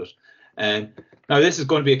control it. Now this is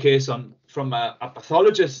going to be a case from a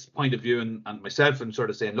pathologist's point of view, and myself, and sort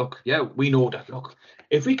of saying, look, yeah, we know that, look,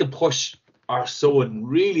 if we can push our sowing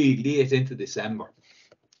really late into December,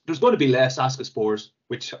 there's going to be less ascospores,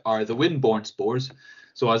 which are the wind-borne spores.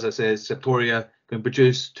 So as I said, Septoria can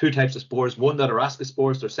produce two types of spores, one that are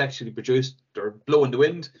ascospores, they're sexually produced, they're blowing the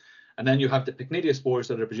wind, And then you have the pycnidia spores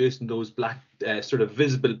that are producing those black sort of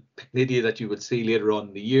visible pycnidia that you would see later on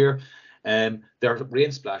in the year. They're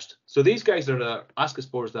rain splashed. So these guys are the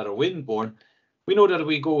ascospores that are wind borne. We know that if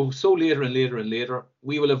we go so later and later and later,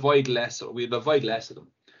 we will avoid less, or we'll avoid less of them.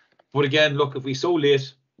 But again, look, if we sow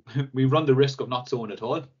late, we run the risk of not sowing at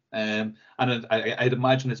all. And I'd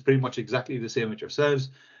imagine it's pretty much exactly the same with yourselves.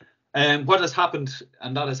 What has happened,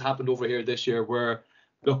 and that has happened over here this year, where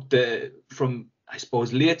look, from I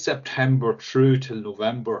suppose late September through till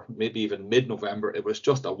November, maybe even mid-November, it was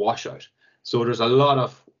just a washout. So there's a lot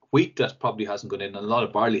of wheat that probably hasn't gone in, and a lot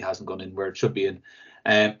of barley hasn't gone in where it should be in,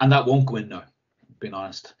 and that won't go in now, being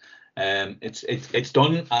honest. It's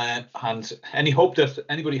done, and any hope that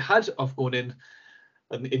anybody had of going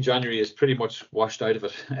in January is pretty much washed out of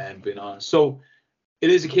it, being honest. So it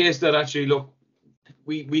is a case that actually, look,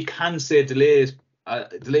 we can say delay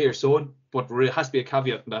your sowing, but there has to be a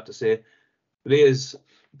caveat in that to say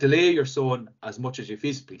delay your sowing as much as you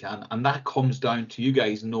feasibly can, and that comes down to you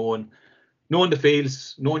guys knowing the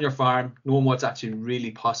fields, knowing your farm, knowing what's actually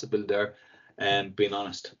really possible there, and being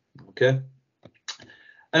honest. Okay.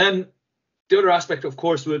 And then the other aspect, of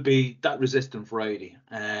course, will be that resistant variety.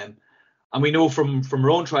 And we know from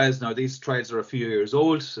our own trials now, these trials are a few years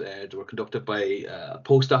old. They were conducted by a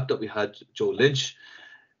postdoc that we had, Joe Lynch,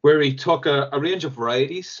 where he took a range of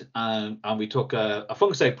varieties and we took a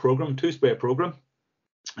fungicide program, 2-spray program.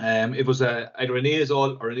 It was either an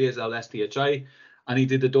azole or an azole SDHI, and he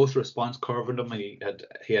did the dose response curve in them. And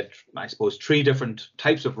he had, I suppose, 3 different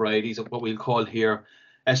types of varieties of what we'll call here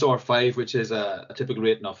SR5, which is a typical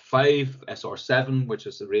rating of 5, SR7, which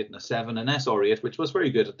is a rating of 7, and SR8, which was very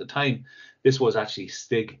good at the time. This was actually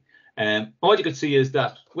Stig. What you could see is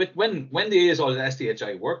that when the azole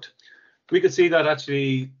SDHI worked, we could see that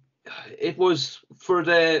actually it was for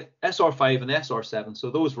the SR5 and SR7, so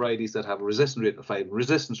those varieties that have a resistance rating of 5,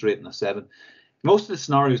 resistance rating of 7, most of the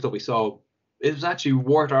scenarios that we saw, it was actually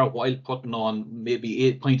worth our while putting on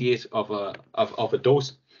maybe 8.8 of a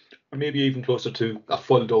dose, or maybe even closer to a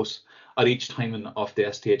full dose at each timing of the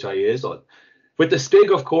STHI azole. With the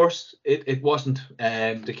Stig, of course, it wasn't.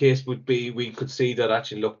 The case would be we could see that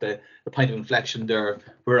actually, look, the point of inflection there,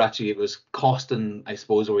 where actually it was costing, I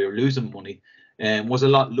suppose, or we were losing money, was a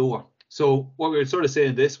lot lower. So what we were sort of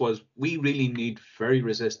saying this was we really need very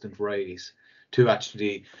resistant varieties to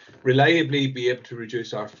actually reliably be able to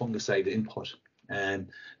reduce our fungicide input. Now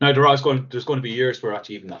there's going to be years where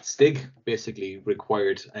actually even that Stig basically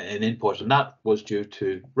required an input, and that was due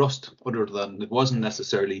to rust, other than it wasn't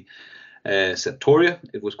necessarily Septoria.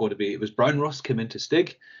 It was brown rust came into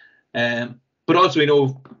Stig, but also we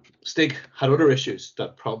know Stig had other issues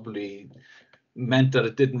that probably meant that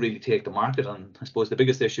it didn't really take the market. And I suppose the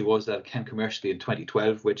biggest issue was that it came commercially in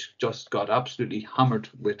 2012, which just got absolutely hammered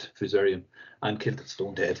with fusarium and killed it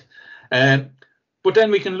stone dead. But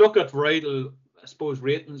then we can look at varietal, I suppose,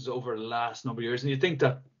 ratings over the last number of years, and you think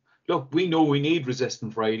that, look, we know we need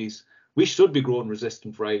resistant varieties. We should be growing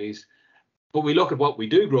resistant varieties. But we look at what we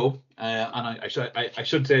do grow, and I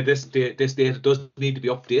should say this data does need to be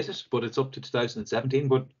updated, but it's up to 2017,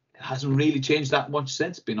 but it hasn't really changed that much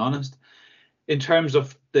since, being honest. In terms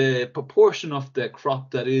of the proportion of the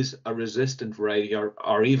crop that is a resistant variety,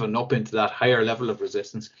 or even up into that higher level of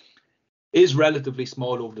resistance, is relatively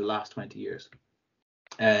small over the last 20 years.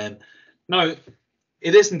 Now,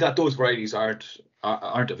 it isn't that those varieties aren't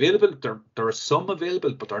available. There are some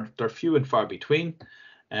available, but they're few and far between.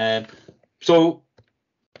 So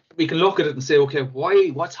we can look at it and say, okay,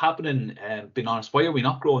 what's happening? Being honest, why are we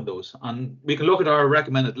not growing those? And we can look at our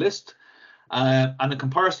recommended list, and in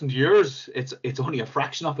comparison to yours, it's only a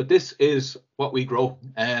fraction of it. This is what we grow.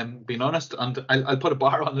 Being honest, and I'll put a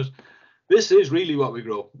bar on it. This is really what we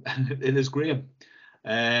grow. It is grain.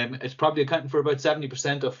 It's probably accounting for about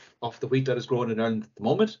 70% of the wheat that is grown in Ireland at the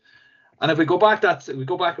moment. And if we go back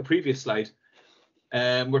a previous slide.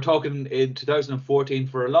 We're talking in 2014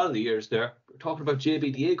 for a lot of the years there. We're talking about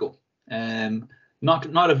JB Diego,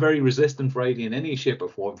 not a very resistant variety in any shape or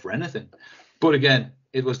form for anything. But again,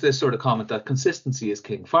 it was this sort of comment that consistency is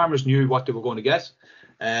king. Farmers knew what they were going to get,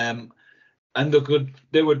 and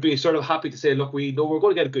they would be sort of happy to say, look, we know we're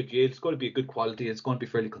going to get a good yield. It's going to be a good quality. It's going to be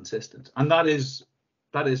fairly consistent, and that is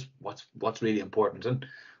what's really important. And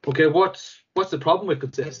okay, what's the problem with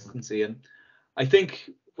consistency? And I think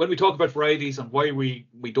when we talk about varieties and why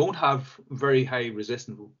we don't have very high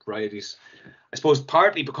resistant varieties, I suppose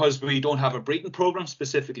partly because we don't have a breeding program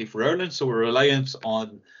specifically for Ireland, so we're reliant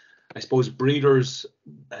on, I suppose, breeders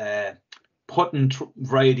putting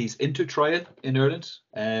varieties into trial in Ireland,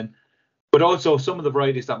 but also some of the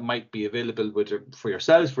varieties that might be available for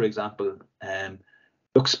yourselves, for example.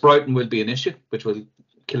 Look, sprouting will be an issue, which will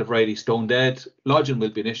killer variety stone dead, lodging will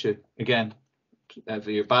be an issue. Again, if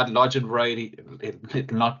you're bad lodging variety,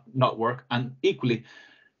 it'll not work. And equally,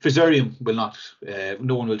 fusarium will not,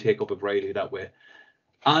 no one will take up a variety that way.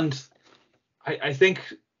 And I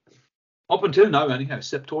think up until now, anyhow,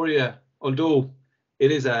 Septoria, although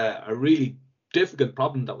it is a really difficult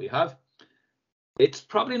problem that we have, it's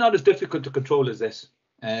probably not as difficult to control as this.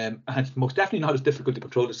 And it's most definitely not as difficult to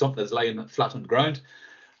control as something that's lying flat on the ground.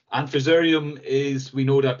 And fusarium is, we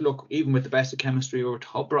know that, look, even with the best of chemistry, we're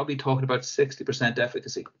probably talking about 60%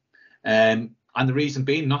 efficacy. And the reason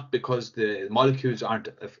being, not because the molecules aren't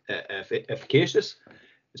efficacious,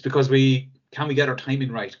 it's because can we get our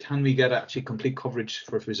timing right? Can we get actually complete coverage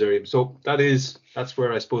for fusarium? So that's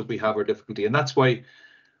where I suppose we have our difficulty. And that's why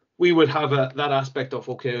we would have that aspect of,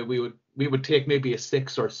 okay, we would take maybe a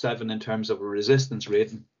 6 or 7 in terms of a resistance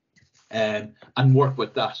rating, and work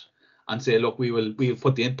with that and say, look, we will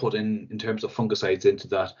put the input in terms of fungicides into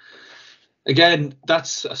that. Again,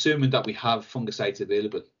 that's assuming that we have fungicides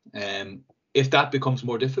available. If that becomes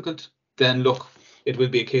more difficult, then look, it will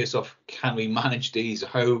be a case of, can we manage these?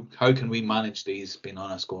 How can we manage these, being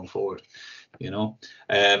honest, going forward?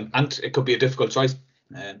 And it could be a difficult choice.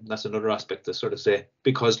 That's another aspect to sort of say,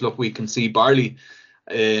 because look, we can see barley,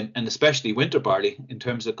 and especially winter barley, in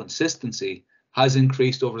terms of consistency, has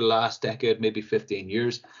increased over the last decade, maybe 15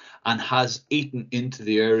 years, and has eaten into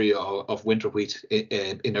the area of winter wheat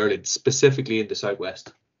in Ireland, specifically in the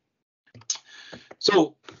southwest.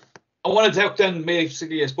 So I want to talk then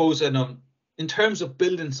basically, I suppose, in terms of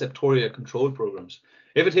building Septoria control programs.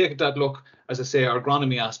 If I take that look, as I say, our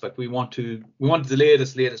agronomy aspect, we want to delay it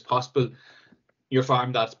as late as possible. Your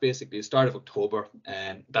farm, that's basically the start of October,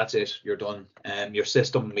 and that's it, you're done. Your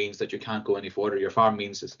system means that you can't go any further. Your farm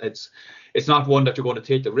means it's not one that you're going to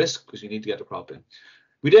take the risk, because you need to get the crop in.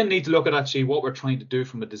 We then need to look at actually what we're trying to do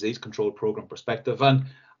from a disease control program perspective. And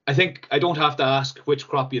I think I don't have to ask which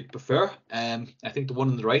crop you'd prefer. I think the one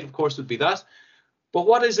on the right, of course, would be that. But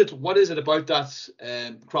what is it about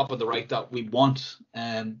that crop on the right that we want?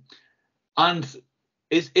 And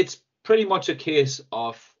it's pretty much a case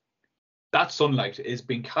of that sunlight is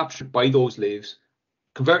being captured by those leaves,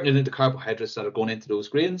 converting it into carbohydrates that are going into those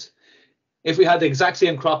grains. If we had the exact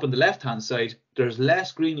same crop on the left-hand side, there's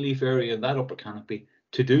less green leaf area in that upper canopy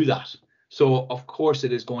to do that. So, of course,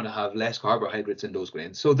 it is going to have less carbohydrates in those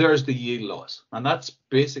grains. So there's the yield loss. And that's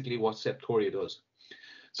basically what Septoria does.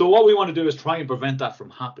 So what we want to do is try and prevent that from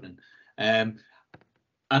happening. And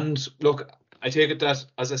look, I take it that,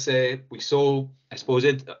 as I say, we sow, I suppose,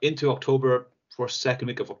 into October, first, second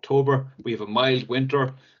week of October. We have a mild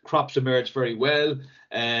winter. Crops emerge very well.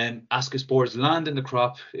 And ascospores land in the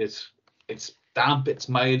crop. It's damp, it's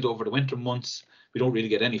mild over the winter months. We don't really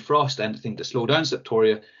get any frost, anything to slow down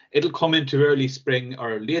Septoria. It'll come into early spring,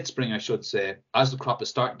 or late spring, I should say, as the crop is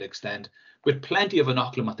starting to extend, with plenty of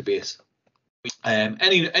inoculum at the base.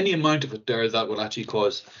 Any amount of it there that will actually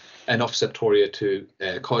cause enough Septoria to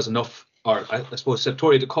cause enough, or I suppose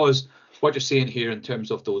Septoria to cause what you're seeing here in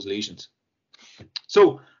terms of those lesions.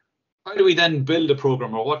 So how do we then build a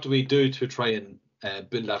program, or what do we do to try and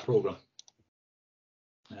build that program?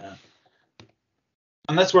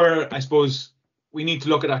 And that's where I suppose we need to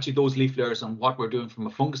look at actually those leaf layers and what we're doing from a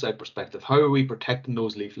fungicide perspective. How are we protecting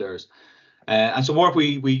those leaf layers? And so what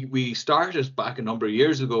we started back a number of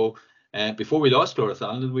years ago, before we lost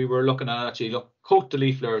chlorothalonil, we were looking at actually coat the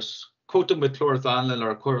leaf layers, coat them with chlorothalonil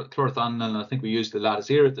or chlorothalonil. I think we used the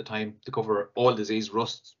lattice at the time to cover all disease.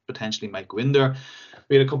 Rust potentially might go in there.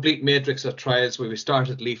 We had a complete matrix of trials where we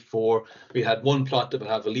started leaf 4. We had one plot that would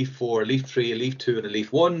have a leaf 4, a leaf 3, a leaf 2, and a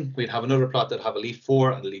leaf 1. We'd have another plot that would have a leaf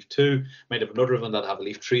 4 and a leaf 2. Might have another one that have a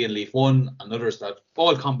leaf 3 and leaf 1, and others that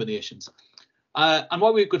all combinations. And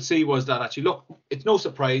what we could see was that actually, look, it's no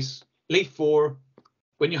surprise. Leaf 4,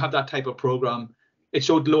 when you have that type of program, it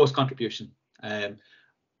showed the lowest contribution. And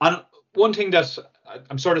one thing that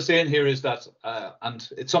I'm sort of saying here is that, and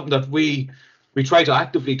it's something that we try to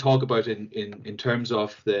actively talk about in terms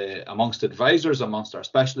of amongst advisors, amongst our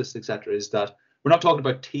specialists, etc., is that we're not talking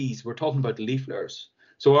about teas, we're talking about leaf layers.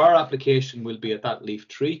 So our application will be at that leaf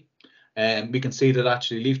 3. And we can see that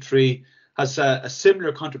actually leaf 3 has a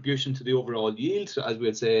similar contribution to the overall yield, as we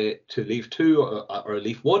would say, to leaf 2 or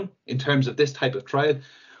leaf 1 in terms of this type of trial,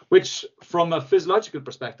 which from a physiological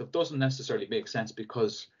perspective doesn't necessarily make sense,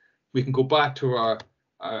 because we can go back to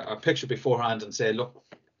our picture beforehand and say, look,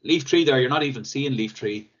 leaf 3 there, you're not even seeing leaf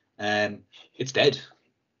 3, it's dead.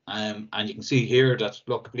 And you can see here that,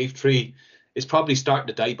 look, leaf 3 is probably starting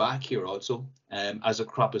to die back here also, as a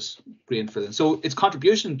crop is grain filling. So its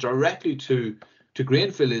contribution directly to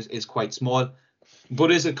grain fill is quite small,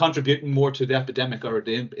 but is it contributing more to the epidemic or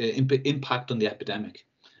the impact on the epidemic?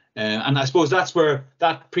 And I suppose that's where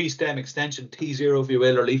that pre-stem extension, T0 if you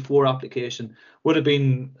will, or leaf 4 application would have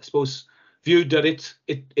been, I suppose, viewed that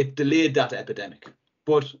it delayed that epidemic.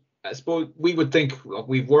 But I suppose we would think, well,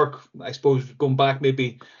 we've worked, I suppose, going back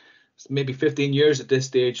maybe 15 years at this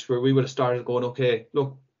stage, where we would have started going, okay,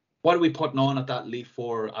 look, what are we putting on at that leaf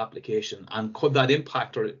 4 application, and could that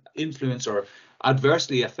impact or influence or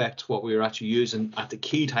adversely affect what we were actually using at the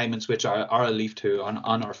key timings, which are our leaf 2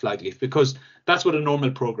 on our flag leaf? Because that's what a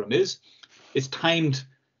normal program is. It's timed,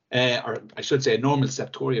 or I should say a normal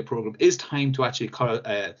Septoria program is timed to actually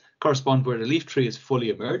correspond where the leaf tree is fully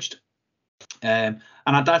emerged. And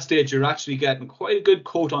at that stage, you're actually getting quite a good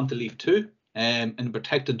coat onto leaf 2 in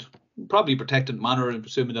a probably protected manner, and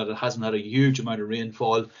presuming that it hasn't had a huge amount of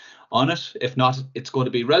rainfall on it. If not, it's going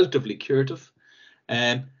to be relatively curative.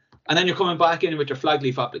 And then you're coming back in with your flag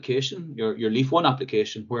leaf application, your leaf 1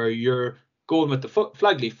 application, where you're going with the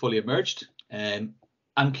flag leaf fully emerged and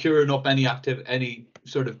curing up any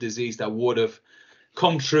sort of disease that would have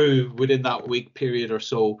come through within that week period or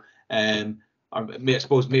so. Or I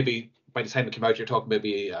suppose maybe by the time it came out, you're talking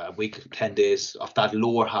maybe a week, 10 days of that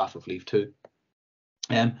lower half of leaf 2.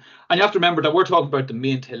 And you have to remember that we're talking about the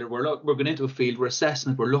main tiller. We're going into a field, we're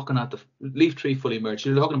assessing it, we're looking at the leaf tree fully emerged.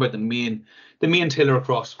 You're talking about the main tiller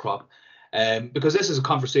across the crop. Because this is a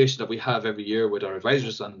conversation that we have every year with our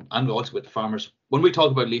advisors and also with the farmers. When we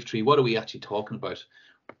talk about leaf tree, what are we actually talking about?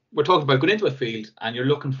 We're talking about going into a field and you're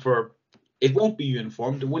looking for, it won't be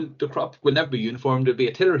uniform. The crop will never be uniform. There'll be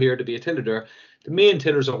a tiller here, there'll be a tiller there. The main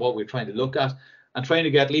tillers are what we're trying to look at, and trying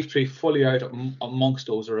to get leaf tree fully out amongst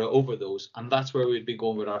those or over those. And that's where we'd be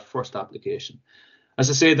going with our first application. As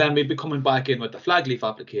I say, then we'd be coming back in with the flag leaf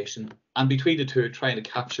application, and between the two, trying to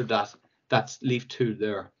capture that leaf 2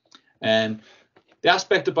 there. And the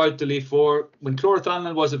aspect about the leaf 4, when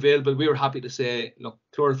chlorothalonil was available, we were happy to say, look,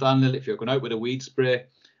 chlorothalonil, if you're going out with a weed spray,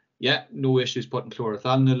 yeah, no issues putting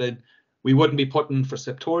chlorothalonil in. We wouldn't be putting for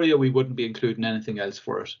Septoria, we wouldn't be including anything else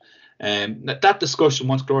for it. That discussion,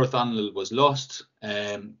 once chlorothalonil was lost,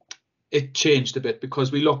 it changed a bit,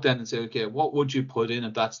 because we looked then and said, okay, what would you put in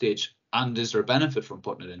at that stage, and is there a benefit from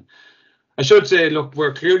putting it in? I should say, look,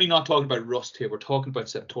 we're clearly not talking about rust here, we're talking about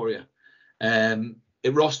Septoria.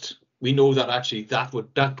 Rust, we know that actually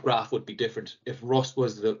that graph would be different if rust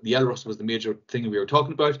was the yellow rust was the major thing we were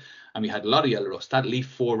talking about, and we had a lot of yellow rust. That leaf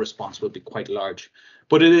 4 response would be quite large.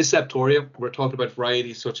 But it is Septoria. We're talking about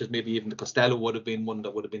varieties such as maybe even the Costello would have been one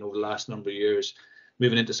that would have been over the last number of years,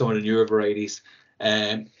 moving into some of the newer varieties.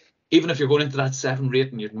 Even if you're going into that 7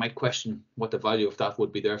 rating, you might question what the value of that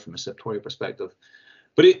would be there from a Septoria perspective.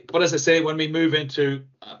 But as I say, when we move into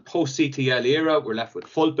post-CTL era, we're left with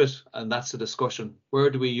fulpit, and that's the discussion. Where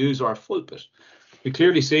do we use our fulpit? We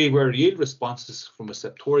clearly see where yield responses from a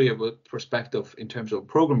Septoria perspective in terms of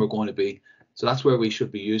program we're going to be. So that's where we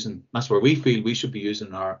should be using. That's where we feel we should be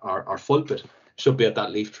using our fulpit. Should be at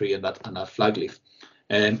that leaf tree and that flag leaf.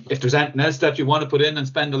 And if there's anything else that you want to put in and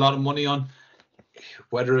spend a lot of money on,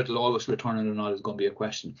 whether it'll always return it or not is going to be a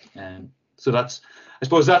question. So I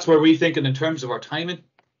suppose that's where we think in terms of our timing.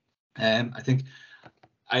 I think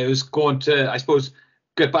I was going to, I suppose,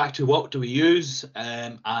 get back to what do we use.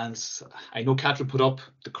 And I know Catherine put up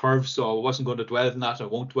the curve, so I wasn't going to dwell on that. I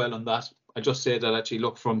won't dwell on that. I just say that actually,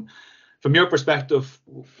 look, from your perspective,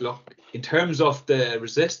 look, in terms of the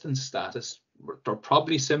resistance status, there are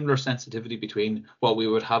probably similar sensitivity between what we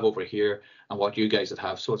would have over here and what you guys would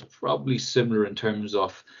have. So it's probably similar in terms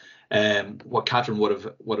of what Catherine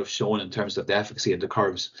would have shown in terms of the efficacy of the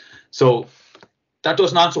curves. So that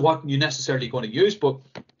doesn't answer what you're necessarily going to use, but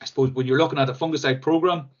I suppose when you're looking at a fungicide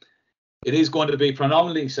program, it is going to be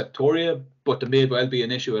predominantly Septoria, but there may well be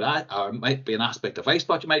an issue with that, or might be an aspect of ice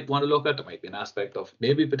spot you might want to look at. There might be an aspect of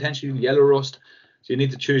maybe potentially yellow rust. So you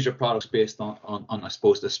need to choose your products based on I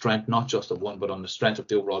suppose, the strength, not just of one, but on the strength of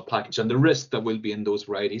the overall package and the risk that will be in those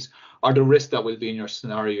varieties, or the risk that will be in your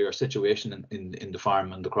scenario or situation in the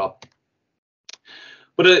farm and the crop.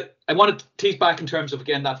 But I want to tease back in terms of,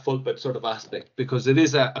 again, that fulpit sort of aspect, because it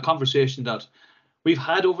is a conversation that we've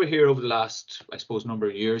had over here over the last, I suppose, number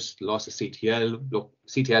of years. The loss of CTL. Look,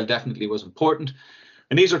 CTL definitely was important.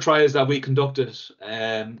 And these are trials that we conducted,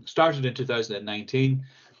 started in 2019.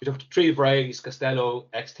 We took 3 varieties, Costello,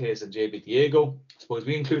 Xtaze and JB Diego. I suppose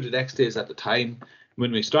we included Xtaze at the time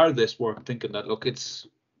when we started this work, thinking that, look, it's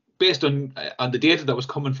based on the data that was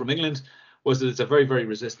coming from England, was that it's a very, very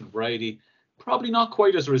resistant variety. Probably not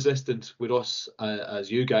quite as resistant with us as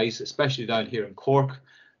you guys, especially down here in Cork.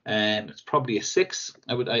 It's probably a 6,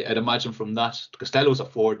 I'd imagine from that. Costello's a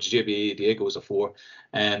 4, JB Diego's a 4.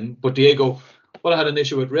 But Diego, well, I had an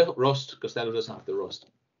issue with rust. Costello doesn't have the rust.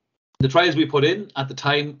 The trials we put in at the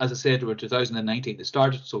time, as I said, were 2019 they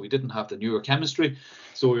started, so we didn't have the newer chemistry.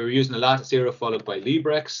 So we were using a lattice era followed by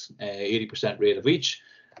Librex, 80% rate of each.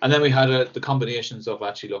 And then we had the combinations of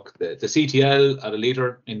actually, look, the CTL at a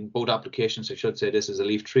litre in both applications. I should say this is a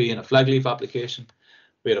leaf 3 and a flag leaf application.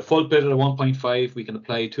 We had a full bit at a 1.5. We can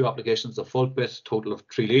apply 2 applications of full bit, total of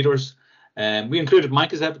 3 litres. We included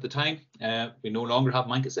Mancozeb at the time. We no longer have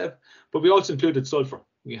Mancozeb, but we also included sulphur.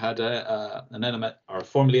 We had an element or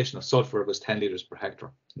formulation of sulphur was 10 litres per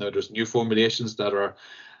hectare. Now there's new formulations that are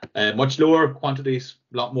much lower quantities,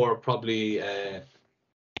 a lot more probably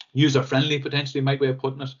user friendly, potentially, my way of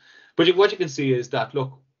putting it. But what you can see is that,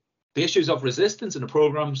 look, the issues of resistance in the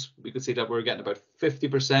programs, we could see that we're getting about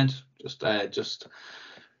 50%,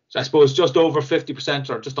 I suppose just over 50%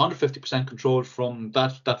 or just under 50% control from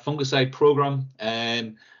that fungicide program,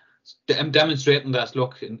 and demonstrating that,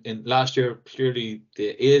 look, in last year, clearly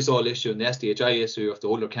the azole issue and the SDHI issue of the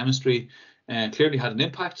older chemistry clearly had an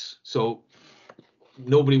impact. So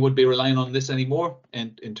nobody would be relying on this anymore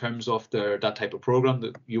in terms of that type of program.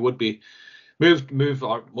 That you would be move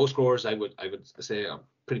or most growers, I would say,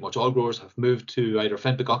 pretty much all growers have moved to either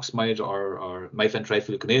fenpic oxamide or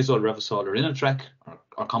mifentrifluconazole, Revysol or Inatrec,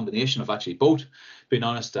 or combination of actually both. Being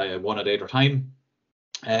honest, one at a time.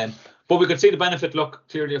 But we could see the benefit, look,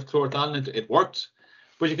 clearly of chlorothalonil. It worked,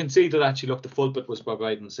 but you can see that actually, look, the full bit was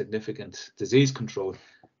providing significant disease control,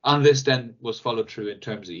 and this then was followed through in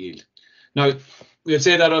terms of yield. Now, we'd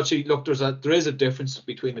say that actually, look, there is a difference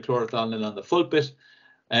between the chlorothalonil and the full bit,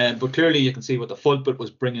 but clearly you can see what the full bit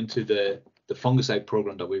was bringing to the fungicide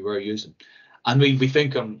program that we were using. And we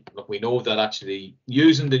think, look, we know that actually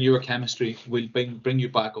using the newer chemistry will bring you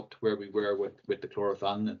back up to where we were with the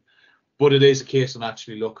chlorothalonil. But it is a case of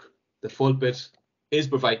actually, look, the full bit is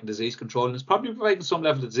providing disease control, and it's probably providing some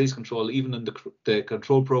level of disease control even in the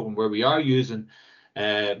control program where we are using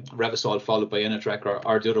Revysol followed by Inatrec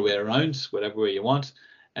or the other way around, whatever way you want.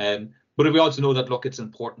 But we also know that, look, it's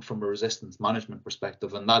important from a resistance management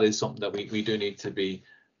perspective, and that is something that we do need to be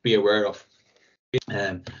aware of.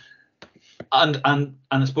 And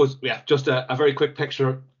I suppose, yeah, just a very quick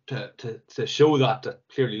picture to show that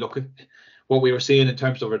clearly, look, what we were seeing in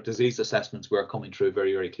terms of our disease assessments were coming through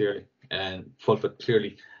very, very clearly, and full bit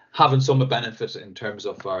clearly having some benefit in terms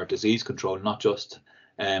of our disease control, not just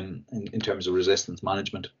in terms of resistance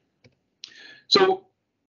management. So,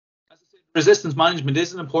 as I said, resistance management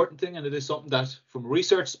is an important thing, and it is something that, from a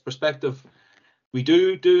research perspective, we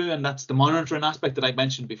do, and that's the monitoring aspect that I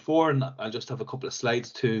mentioned before. And I'll just have a couple of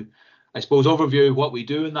slides to, I suppose, overview what we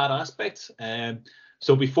do in that aspect.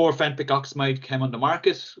 So before fenpic oxamide came on the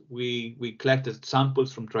market, we collected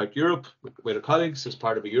samples from throughout Europe with our colleagues as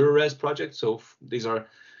part of a EuroRes project. So these are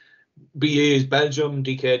BAs, Belgium,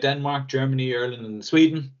 DK, Denmark, Germany, Ireland, and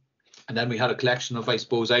Sweden. And then we had a collection of, I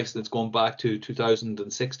suppose, isolates going back to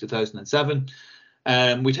 2006, 2007.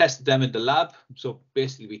 We tested them in the lab. So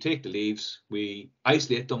basically, we take the leaves, we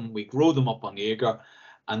isolate them, we grow them up on the agar,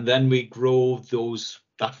 and then we grow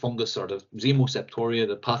that fungus or the Septoria,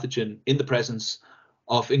 the pathogen, in the presence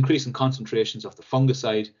of increasing concentrations of the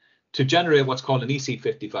fungicide to generate what's called an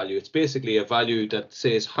EC50 value. It's basically a value that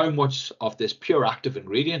says how much of this pure active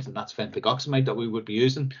ingredient, and that's fenpic oxamide that we would be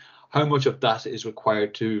using, how much of that is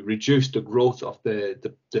required to reduce the growth of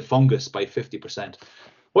the fungus by 50%.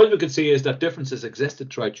 What we can see is that differences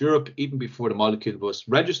existed throughout Europe even before the molecule was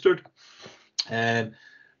registered,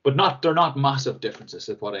 but they're not massive differences,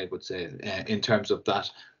 is what I would say, in terms of that.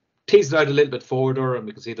 Tease it out a little bit further, and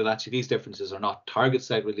we can see that actually these differences are not target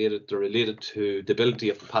site related. They're related to the ability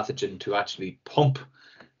of the pathogen to actually pump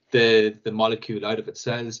the molecule out of its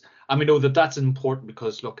cells. And we know that that's important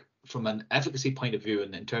because, look, from an efficacy point of view,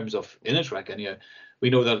 and in terms of Inatrec, anyway,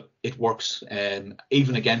 we know that it works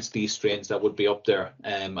even against these strains that would be up there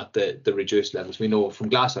at the reduced levels. We know from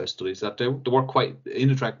glasshouse studies that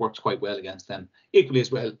Inatrec works quite well against them, equally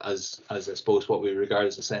as well as I suppose what we regard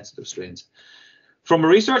as the sensitive strains. From a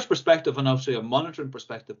research perspective and obviously a monitoring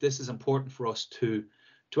perspective, this is important for us to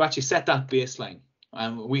actually set that baseline.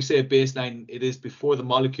 And when we say a baseline, it is before the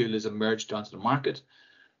molecule is emerged onto the market,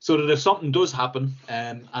 so that if something does happen,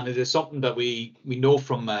 and it is something that we know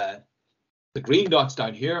from the green dots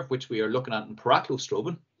down here, which we are looking at in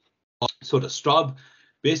paraclostrobin. So the strob,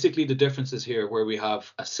 basically the differences here where we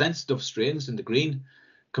have a sensitive strains in the green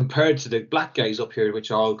compared to the black guys up here,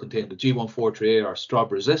 which all contain the G143A or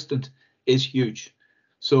strob resistant, is huge.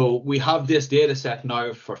 So we have this data set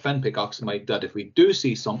now for fenpic oxamide that if we do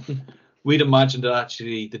see something, we'd imagine that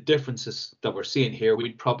actually the differences that we're seeing here,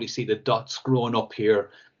 we'd probably see the dots growing up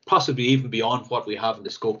here possibly even beyond what we have in the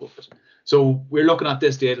scope of it. So we're looking at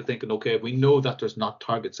this data thinking, okay, we know that there's not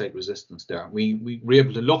target site resistance there. We're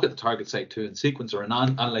able to look at the target site too and sequence or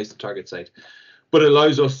analyze the target site, but it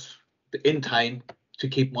allows us in time to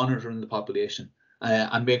keep monitoring the population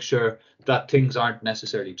and make sure that things aren't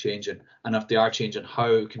necessarily changing. And if they are changing,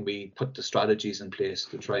 how can we put the strategies in place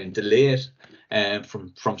to try and delay it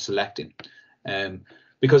from selecting?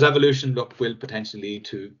 Because evolution, look, will potentially lead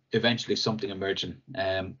to eventually something emerging,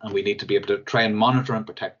 and we need to be able to try and monitor and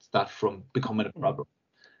protect that from becoming a problem.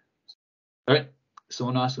 All right,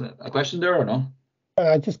 someone asked a question there or no?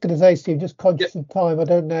 Just going to say, Steve, just conscious of time. I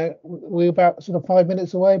don't know. We're about sort of 5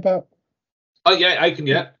 minutes away. About. Oh yeah, I can.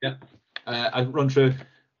 Yeah. I'll run through.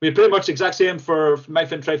 We're pretty much exact same for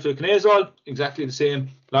methylene trifluconazole, exactly the same.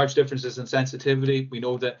 Large differences in sensitivity. We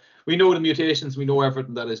know the mutations. We know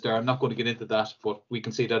everything that is there. I'm not going to get into that, but we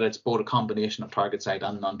can see that it's both a combination of target site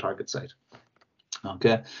and non-target site.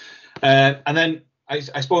 Okay, and then I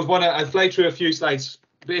suppose I'll fly through a few slides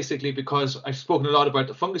basically because I've spoken a lot about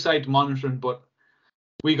the fungicide monitoring, but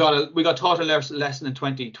we got taught a lesson in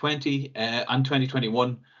 2020 and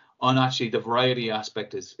 2021 on actually the variety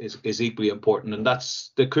aspect is equally important, and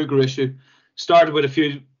that's the Cougar issue. Started with a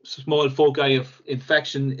few small foci of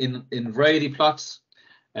infection in variety plots,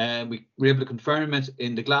 and we were able to confirm it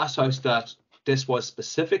in the glasshouse that this was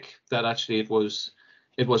specific, that actually it was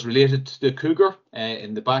related to the Cougar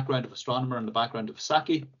in the background of astronomer and the background of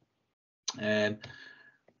Saki.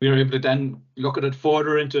 We were able to then look at it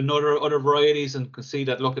further into other varieties and could see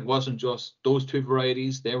that, look, it wasn't just those two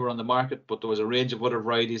varieties, they were on the market, but there was a range of other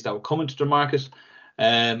varieties that were coming to the market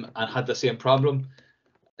and had the same problem.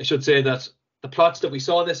 I should say that the plots that we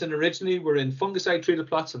saw this in originally were in fungicide treated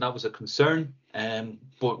plots, and that was a concern.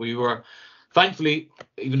 But we were, thankfully,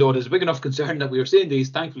 even though it is a big enough concern that we were seeing these,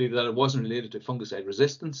 thankfully that it wasn't related to fungicide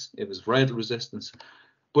resistance, it was varietal resistance.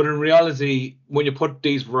 But in reality, when you put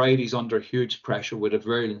these varieties under huge pressure with a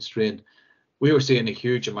virulent strain, we were seeing a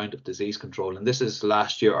huge amount of disease control. And this is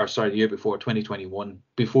the year before, 2021,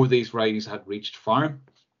 before these varieties had reached farm.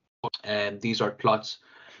 And these are plots.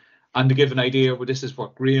 And to give an idea, well, this is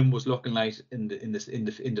what Graham was looking like in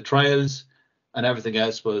the trials, and everything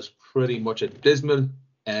else was pretty much dismal.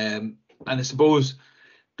 And I suppose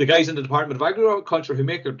the guys in the Department of Agriculture who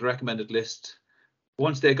make the recommended list,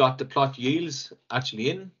 once they got the plot yields actually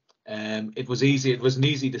in, it was easy. It was an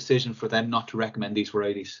easy decision for them not to recommend these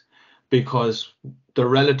varieties because the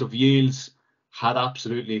relative yields had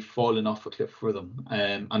absolutely fallen off a cliff for them,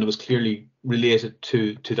 and it was clearly related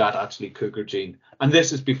to that actually Cougar gene. And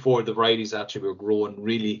this is before the varieties actually were grown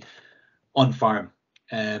really on farm.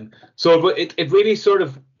 So it really sort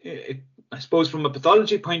of, I suppose, from a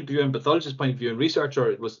pathology point of view and pathologist point of view and researcher,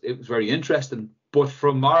 it was very interesting. But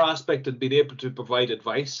from our aspect of being able to provide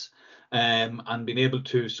advice and being able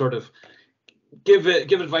to sort of give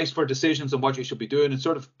advice for decisions on what you should be doing, and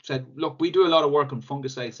sort of said, look, we do a lot of work on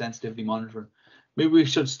fungicide sensitivity monitoring. Maybe we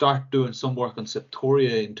should start doing some work on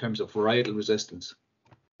Septoria in terms of varietal resistance.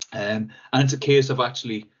 And it's a case of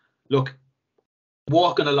actually, look,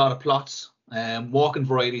 walking a lot of plots, walking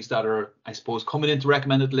varieties that are, I suppose, coming into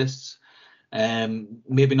recommended lists,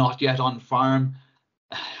 maybe not yet on farm.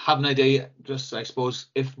 Have an idea, just I suppose,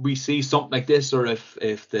 if we see something like this, or if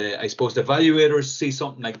the evaluators see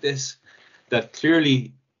something like this that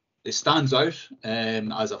clearly it stands out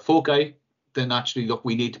as a foci, then actually, look,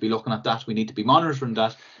 we need to be looking at that. We need to be monitoring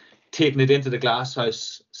that, taking it into the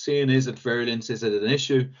glasshouse, seeing is it virulence, is it an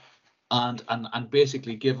issue, and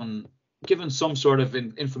basically giving some sort of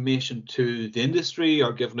information to the industry,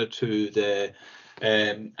 or giving it to the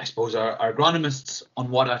I suppose our agronomists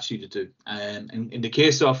on what actually to do. And in the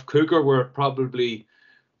case of Cougar, we're probably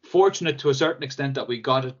fortunate to a certain extent that we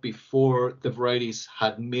got it before the varieties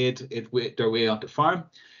had made their way onto farm.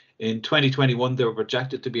 In 2021, they were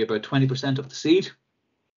projected to be about 20% of the seed,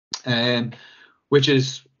 which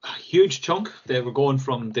is a huge chunk. They were going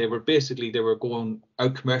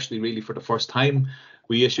out commercially really for the first time.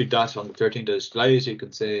 We issued that on the 13th of July, as you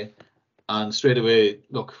can say. And straight away,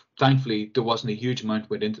 look, thankfully, there wasn't a huge amount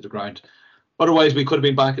went into the ground. Otherwise, we could have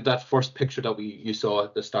been back at that first picture that you saw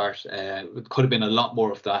at the start. It could have been a lot more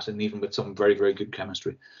of that, and even with some very, very good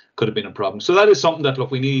chemistry, could have been a problem. So that is something that,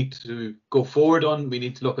 look, we need to go forward on. We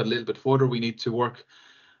need to look a little bit further. We need to work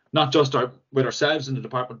not just with ourselves in the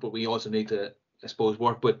department, but we also need to, I suppose,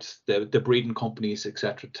 work with the breeding companies,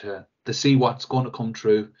 etc., to see what's going to come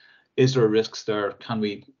through. Is there risks there? Can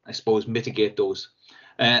we, I suppose, mitigate those?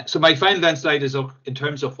 So my final then slide is in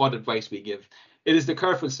terms of what advice we give. It is the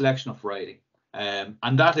careful selection of variety, and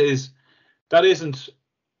that isn't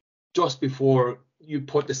just before you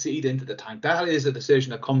put the seed into the tank. That is a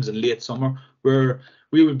decision that comes in late summer, where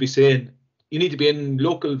we would be saying you need to be in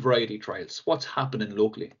local variety trials. What's happening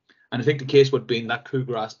locally? And I think the case would be in that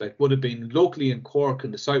Cougar aspect would have been locally in Cork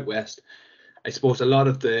in the southwest. I suppose a lot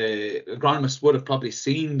of the agronomists would have probably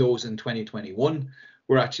seen those in 2021,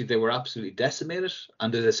 where actually they were absolutely decimated,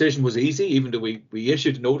 and the decision was easy. Even though we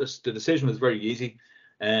issued a notice, the decision was very easy.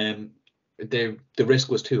 The risk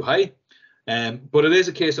was too high. But it is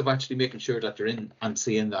a case of actually making sure that you're in and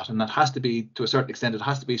seeing that, and that has to be, to a certain extent, it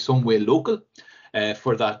has to be some way local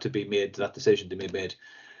for that to be made, that decision to be made.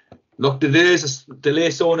 Look, delay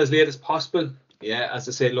sowing as late as possible. Yeah, as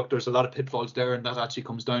I say, look, there's a lot of pitfalls there, and that actually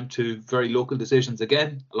comes down to very local decisions.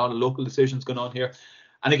 Again, a lot of local decisions going on here.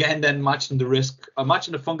 And again, then matching the risk,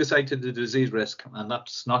 matching the fungicide to the disease risk. And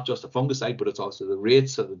that's not just a fungicide, but it's also the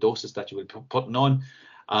rates of the doses that you will be putting on.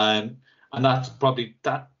 And that's probably,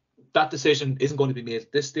 that decision isn't going to be made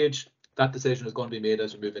at this stage. That decision is going to be made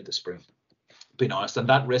as we move into spring, being honest. And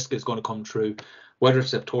that risk is going to come through, whether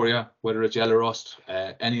it's Septoria, whether it's yellow rust,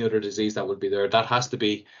 any other disease that would be there. That has to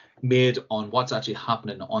be made on what's actually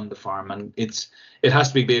happening on the farm, and it has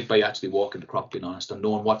to be made by actually walking the crop, being honest, and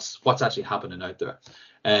knowing what's actually happening out there.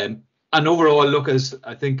 And overall, look, as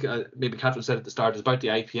I think maybe Catherine said at the start, it's about the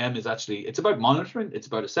IPM is actually, it's about monitoring, it's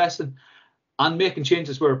about assessing and making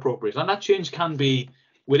changes where appropriate. And that change can be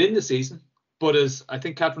within the season, but as I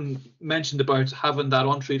think Catherine mentioned about having that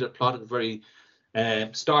untreated plot at the very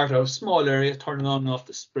start of a small area, turning on and off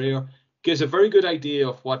the sprayer, gives a very good idea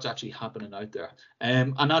of what's actually happening out there.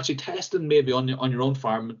 And actually testing maybe on your own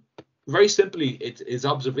farm, very simply, it is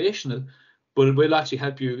observational, but it will actually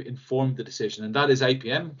help you inform the decision. And that is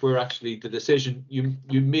IPM, where actually the decision,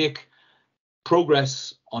 you make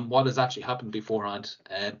progress on what has actually happened beforehand.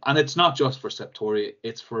 And it's not just for Septoria,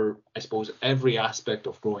 it's for, I suppose, every aspect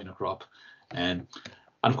of growing a crop. And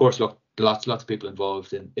of course, look, lots of people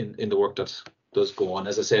involved in the work that does go on.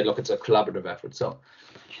 As I said, look, it's a collaborative effort. So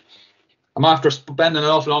I'm after spending an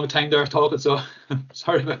awful long time there talking, so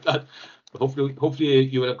sorry about that. But hopefully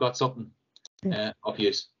you will have got something of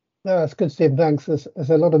use. No, that's good, Steve. Thanks. There's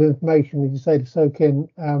a lot of information, as you say, to soak in.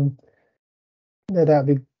 No doubt I'd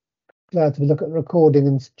be glad to look at the recording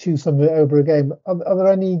and choose some of it over again. Are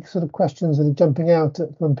there any sort of questions that are jumping out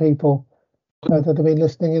from people that have been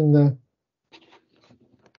listening in there?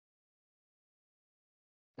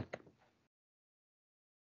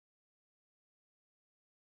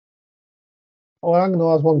 Oh, I'm going to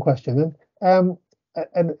ask one question then.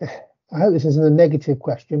 And I hope this isn't a negative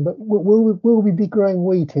question, but will we be growing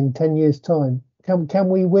wheat in 10 years' time? Can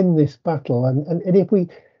we win this battle? And if we,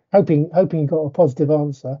 hoping you got a positive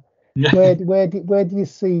answer, where do you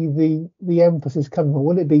see the emphasis coming from?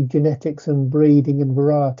 Will it be genetics and breeding and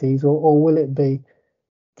varieties, or will it be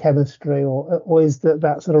chemistry, or is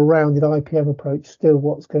that sort of rounded IPM approach still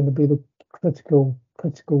what's going to be the critical?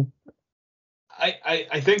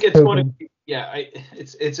 I think it's going to be,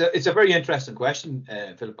 it's a very interesting question,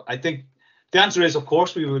 Philip. I think the answer is, of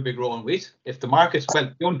course, we would be growing wheat if the market.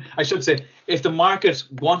 Well, I should say, if the market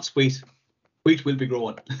wants wheat, wheat will be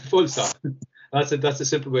growing. Full stop. That's a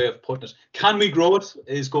simple way of putting it. Can we grow it?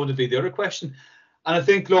 Is going to be the other question. And I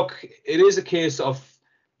think, look, it is a case of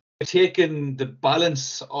taking the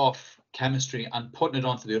balance of chemistry and putting it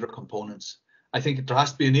onto the other components. I think there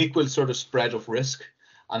has to be an equal sort of spread of risk.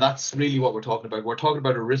 And that's really what we're talking about. We're talking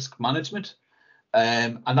about a risk management.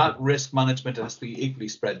 And that risk management has to be equally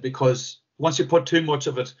spread, because once you put too much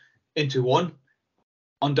of it into one,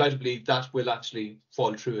 undoubtedly that will actually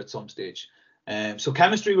fall through at some stage. So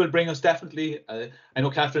chemistry will bring us definitely. I know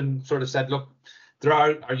Catherine sort of said, look,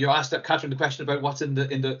 you asked Catherine the question about what's in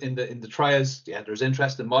the trials. Yeah, there's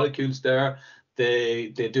interesting molecules there.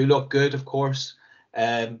 They do look good, of course.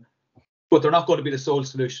 But they're not going to be the sole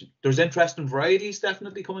solution. There's interesting varieties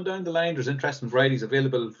definitely coming down the line. There's interesting varieties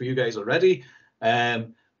available for you guys already. But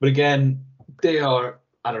again, they are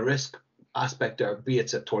at a risk aspect there, be it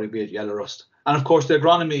Septoria, be it yellow rust. And of course, the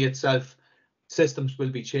agronomy itself, systems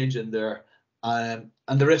will be changing there. And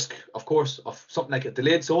the risk, of course, of something like a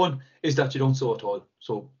delayed sowing is that you don't sow at all.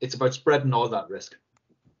 So it's about spreading all that risk.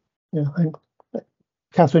 Yeah.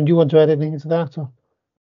 Catherine, do you want to add anything to that? Or?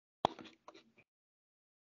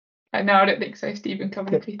 No, I don't think so. Stephen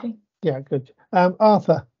covered everything. Yeah, good.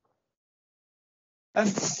 Arthur. I'm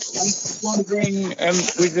wondering,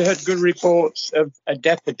 we've heard good reports of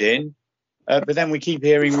adepidine, but then we keep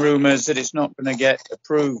hearing rumours that it's not going to get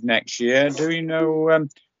approved next year. Do you know,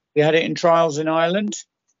 you had it in trials in Ireland?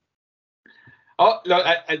 Oh, look,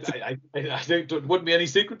 I think it wouldn't be any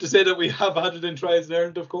secret to say that we have had it in trials in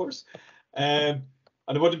Ireland, of course. And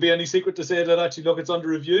it wouldn't be any secret to say that actually, look, it's under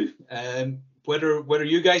review. Whether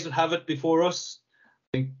you guys would have it before us,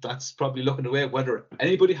 think that's probably looking away. Whether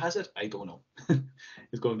anybody has it, I don't know.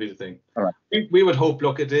 Is going to be the thing. All right. We would hope,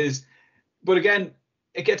 look, it is. But again,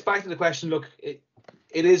 it gets back to the question, look, it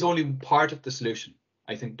is only part of the solution,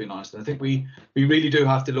 I think, being honest. And I think we really do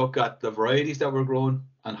have to look at the varieties that we're growing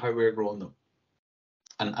and how we're growing them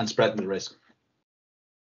and spreading the risk.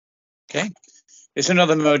 Okay. It's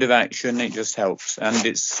another mode of action. It just helps. And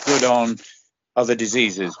it's good on other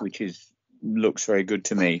diseases, which looks very good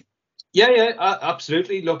to me. Yeah,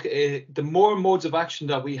 absolutely. Look, the more modes of action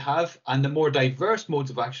that we have and the more diverse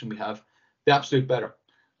modes of action we have, the absolute better.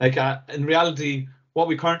 Like in reality, what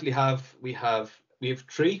we currently have, we have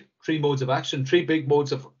three modes of action, three big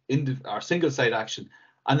modes of our single site action,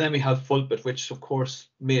 and then we have full bit, which of course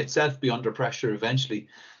may itself be under pressure eventually,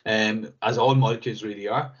 as all molecules really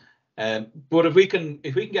are. But if we can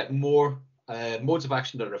get more modes of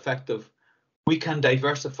action that are effective, we can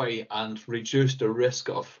diversify and reduce the risk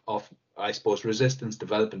of I suppose resistance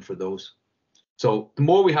developing for those. So the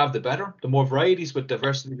more we have, the better. The more varieties with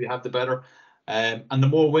diversity we have, the better. And the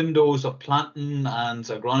more windows of planting and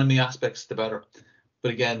agronomy aspects, the better.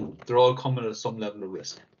 But again, they're all coming at some level of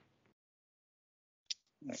risk.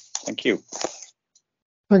 Thank you.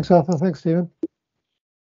 Thanks, Arthur. Thanks, Stephen.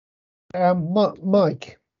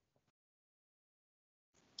 Mike.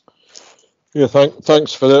 Yeah,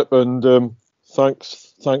 thanks, Philip, and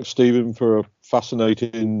thanks, Stephen, for a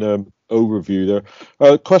fascinating overview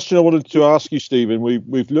there. Question I wanted to ask you, Stephen.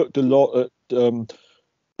 We've looked a lot at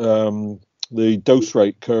the dose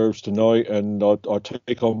rate curves tonight, and I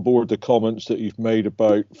take on board the comments that you've made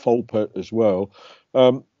about full pit as well.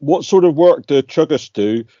 What sort of work do TEAGASC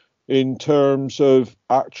do in terms of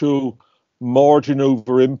actual margin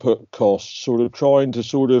over input costs, sort of trying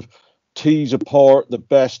to tease apart the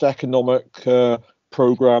best economic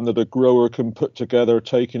program that a grower can put together,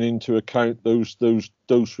 taking into account those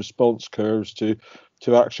dose response curves to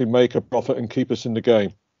actually make a profit and keep us in the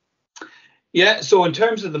game? Yeah, so in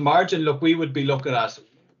terms of the margin, look, we will be looking at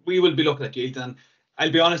yield. And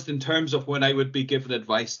I'll be honest, in terms of when I would be giving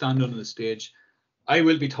advice standing on the stage, I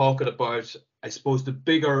will be talking about, I suppose, the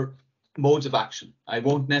bigger modes of action. I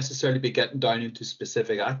won't necessarily be getting down into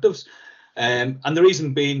specific actives. And the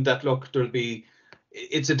reason being that, look,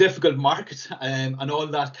 it's a difficult market, and all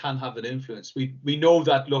that can have an influence. We know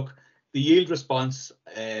that, look, the yield response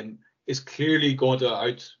is clearly going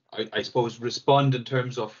to I suppose, respond in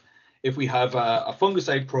terms of if we have a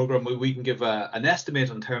fungicide program where we can give an estimate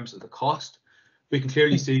in terms of the cost, we can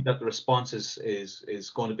clearly see that the response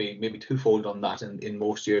is going to be maybe twofold on that in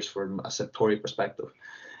most years from a Septoria perspective.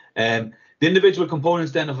 The individual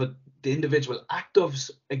components then of the individual actives,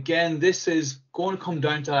 again, this is going to come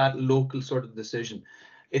down to that local sort of decision.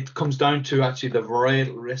 It comes down to actually the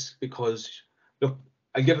varietal risk, because, look,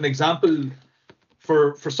 I give an example.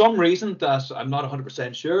 For some reason that I'm not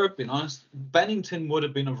 100% sure, being honest, Bennington would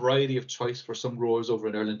have been a variety of choice for some growers over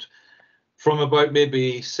in Ireland from about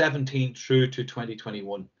maybe 17 through to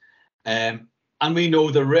 2021. And we know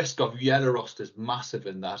the risk of yellow rust is massive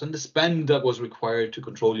in that, and the spend that was required to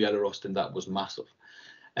control yellow rust in that was massive.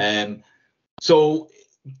 So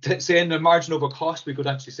saying the margin over cost, we could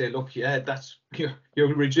actually say, look, yeah, that's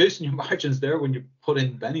you're reducing your margins there when you put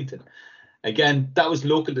in Bennington. Again, that was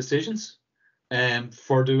local decisions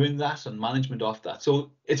for doing that and management of that.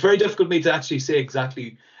 So it's very difficult for me to actually say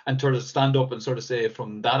exactly and sort of stand up and sort of say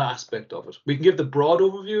from that aspect of it. We can give the broad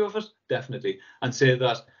overview of it, definitely, and say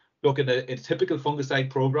that, look, in a typical fungicide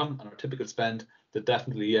program and our typical spend, that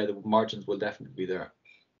definitely, yeah, the margins will definitely be there.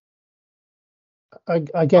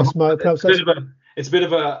 I guess, Mike, perhaps it's a bit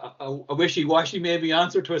of a wishy-washy maybe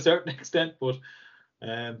answer to a certain extent, but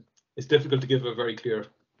it's difficult to give a very clear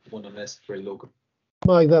one unless it's very local.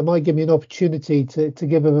 Mike, that might give me an opportunity to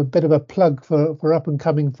give a bit of a plug for up and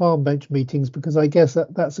coming farm bench meetings, because I guess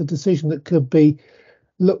that's a decision that could be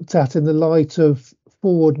looked at in the light of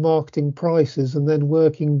forward marketing prices and then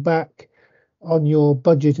working back on your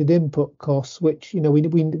budgeted input costs, which, we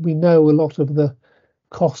know a lot of the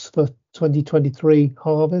costs for 2023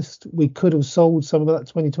 harvest. We could have sold some of that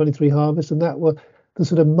 2023 harvest, and that were the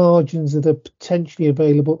sort of margins that are potentially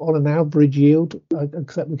available on an average yield,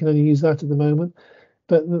 except we can only use that at the moment.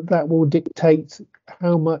 But that will dictate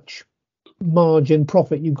how much margin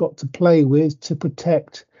profit you've got to play with to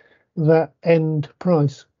protect that end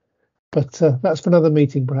price. But that's for another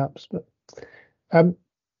meeting, perhaps. But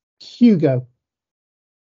Hugo.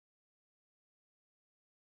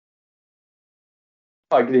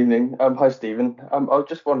 Hi, good evening. Hi, Stephen. I was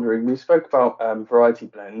just wondering, we spoke about variety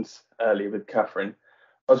blends earlier with Catherine.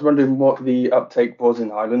 I was wondering what the uptake was in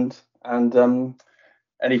Highland and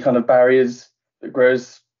any kind of barriers that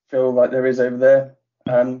growers feel like there is over there.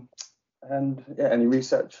 and any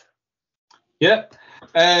research? Yeah,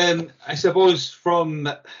 I suppose from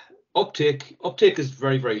uptake is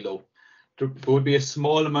very, very low. There would be a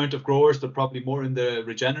small amount of growers that probably more in the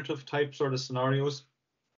regenerative type sort of scenarios,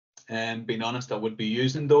 and being honest, that would be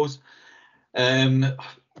using those.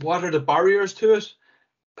 What are the barriers to it?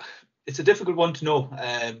 It's a difficult one to know,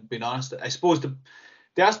 being honest. I suppose the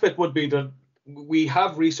aspect would be that we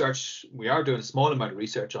have research, we are doing a small amount of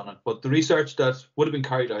research on it, but the research that would have been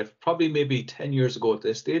carried out probably maybe 10 years ago at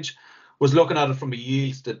this stage was looking at it from a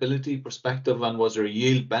yield stability perspective, and was there a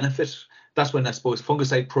yield benefit? That's when I suppose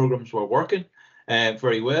fungicide programs were working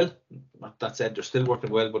very well. That said, they're still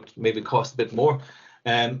working well, but maybe cost a bit more.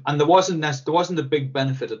 And there wasn't a big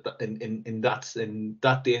benefit in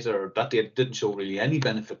that data, or that data didn't show really any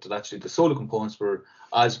benefit, that actually the solar components were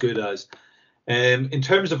as good as. In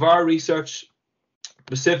terms of our research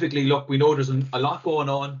specifically, look, we know there's a lot going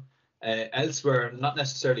on elsewhere, not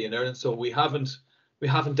necessarily in Ireland, so we haven't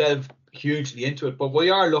delved hugely into it, but we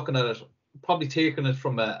are looking at it, probably taking it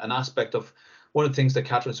from an aspect of one of the things that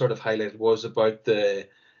Catherine sort of highlighted was about the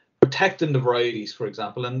protecting the varieties, for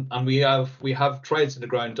example, and we have trials in the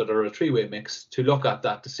ground that are a three-way mix to look at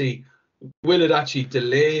that to see, will it actually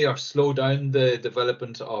delay or slow down the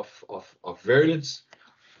development of virulence,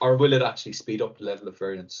 or will it actually speed up the level of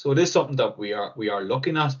virulence? So it is something that we are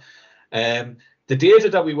looking at. The data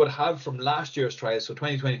that we would have from last year's trials, so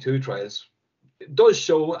 2022 trials, it does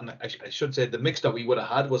show, and I should say the mix that we would have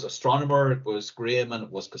had was Astronomer, it was Graham, and it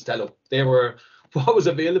was Costello. They were what was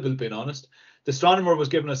available, being honest. The Astronomer was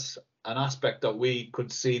giving us an aspect that we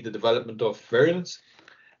could see the development of virulence.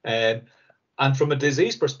 And from a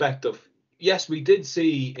disease perspective, yes, we did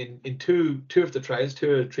see in two of the trials,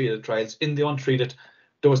 2 or 3 of the trials, in the untreated,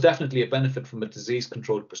 there was definitely a benefit from a disease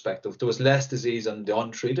control perspective. There was less disease in the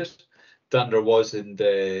untreated than there was in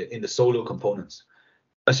the solo components.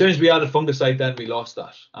 As soon as we added fungicide, then we lost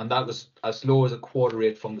that, and that was as low as a quarter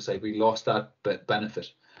rate fungicide. We lost that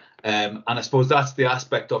benefit, and I suppose that's the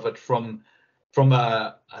aspect of it from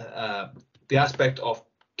the aspect of,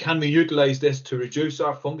 can we utilize this to reduce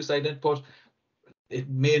our fungicide input? It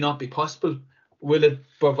may not be possible. Will it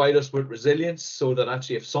provide us with resilience so that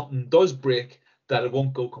actually if something does break, that it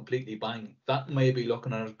won't go completely bang? That may be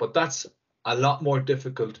looking at it, but that's a lot more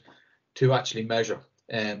difficult to actually measure,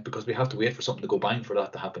 because we have to wait for something to go bang for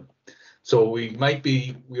that to happen. So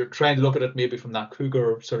we're trying to look at it maybe from that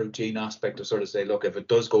Cougar sort of gene aspect to sort of say, look, if it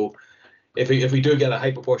does go, if we do get a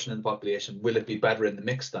high proportion in the population, will it be better in the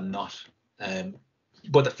mix than not?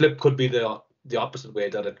 But the flip could be the opposite way,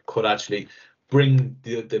 that it could actually bring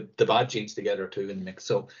the bad genes together too in the mix.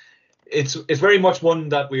 So it's very much one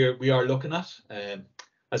that we are looking at.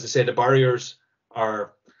 As I say, the barriers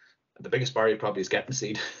are, the biggest barrier probably is getting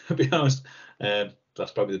seed, to be honest.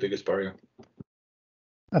 That's probably the biggest barrier.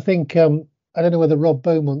 I think I don't know whether Rob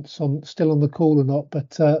Beaumont's still on the call or not,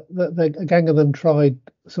 but a gang of them tried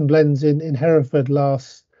some blends in Hereford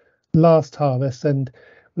last harvest, and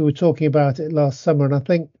we were talking about it last summer. And I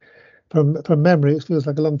think from memory, it feels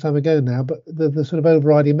like a long time ago now, but the sort of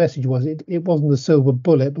overriding message was it wasn't the silver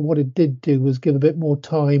bullet, but what it did do was give a bit more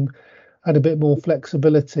time and a bit more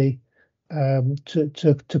flexibility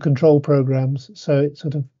to control programs. So it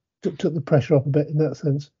sort of took the pressure off a bit in that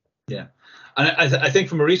sense. Yeah, and I think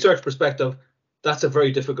from a research perspective, that's a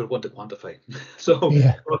very difficult one to quantify. So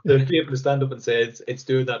yeah. To be able to stand up and say it's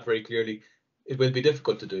doing that very clearly, it will be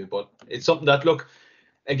difficult to do. But it's something that, look,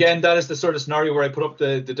 again, that is the sort of scenario where I put up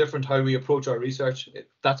the different how we approach our research.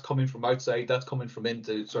 That's coming from outside, that's coming from in,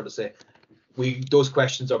 to sort of say those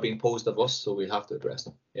questions are being posed of us, so we have to address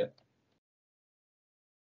them. Yeah.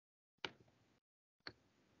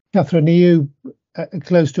 Catherine, are you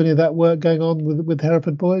close to any of that work going on with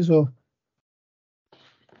Hereford boys, or?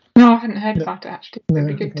 No, I hadn't heard about it actually. It'd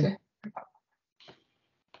be good to.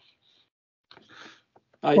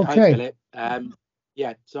 Hi, Philip.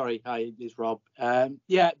 Yeah, sorry. Hi, it's Rob.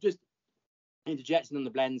 Yeah, just interjecting on the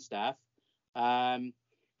blend stuff. Yeah,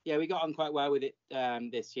 we got on quite well with it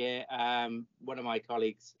this year. One of my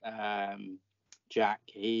colleagues, Jack,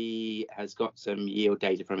 he has got some yield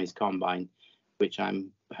data from his combine, which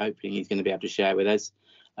I'm hoping he's going to be able to share with us.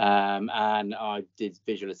 And I did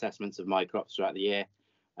visual assessments of my crops throughout the year.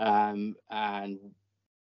 And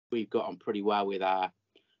we've got on pretty well with our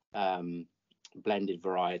blended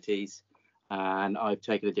varieties. And I've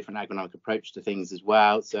taken a different agronomic approach to things as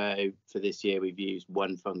well. So for this year, we've used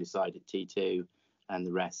one fungicide at T2, and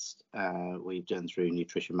the rest we've done through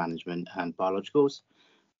nutrition management and biologicals.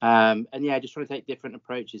 And yeah, just trying to take different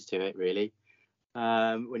approaches to it, really.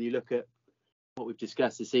 When you look at what we've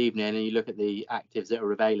discussed this evening, and you look at the actives that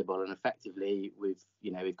are available, and effectively we've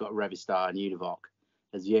got Revistar and Univoc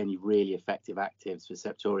as the only really effective actives for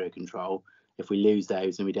Septoria control. If we lose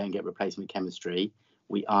those and we don't get replacement chemistry,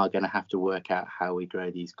 we are going to have to work out how we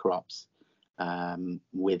grow these crops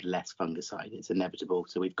with less fungicide. It's inevitable.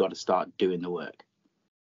 So we've got to start doing the work.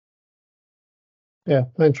 Yeah,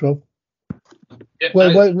 thanks, Rob. Yeah,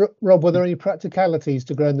 Rob, were there any practicalities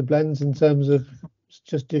to growing the blends in terms of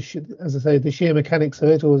just as I say, the sheer mechanics of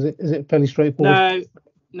it, or is it fairly straightforward?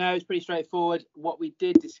 No, it's pretty straightforward. What we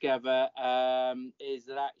did discover is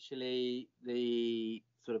that actually the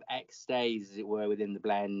sort of X stays, as it were, within the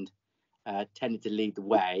blend tended to lead the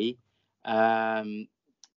way, and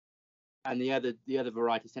the other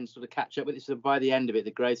varieties tend to sort of catch up with it. So by the end of it,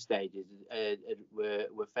 the growth stages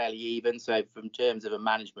were fairly even. So from terms of a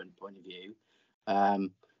management point of view,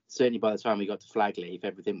 certainly by the time we got to flag leaf,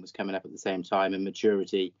 everything was coming up at the same time, and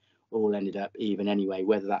maturity all ended up even anyway.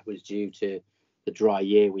 Whether that was due to the dry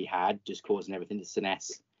year we had, just causing everything to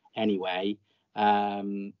senesce anyway,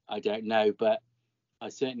 I don't know, but I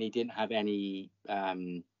certainly didn't have any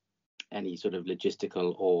sort of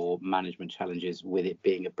logistical or management challenges with it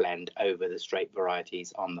being a blend over the straight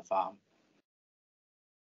varieties on the farm.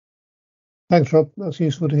 Thanks, Rob. That's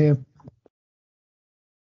useful to hear.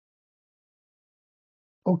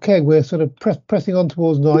 Okay, we're sort of pressing on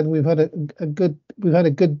towards 9. We've had a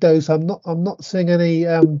good dose. I'm not seeing any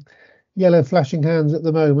yellow flashing hands at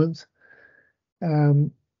the moment.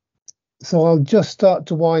 So I'll just start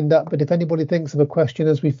to wind up. But if anybody thinks of a question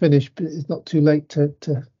as we finish, it's not too late to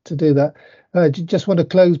do that. Just want to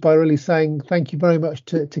close by really saying thank you very much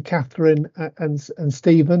to Catherine and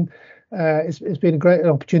Stephen. It's been a great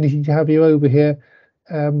opportunity to have you over here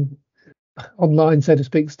online, so to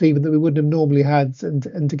speak, Stephen, that we wouldn't have normally had,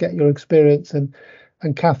 and to get your experience, and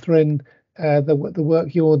Catherine, the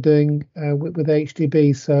work you're doing with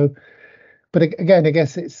AHDB. So, but again, I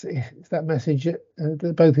guess it's that message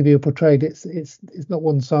that both of you have portrayed. It's not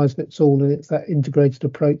one size fits all, and it's that integrated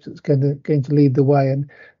approach that's going to lead the way,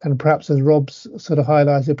 and perhaps, as Rob's sort of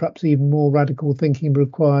highlighted, perhaps even more radical thinking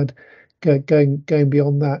required going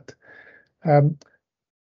beyond that.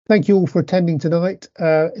 Thank you all for attending tonight.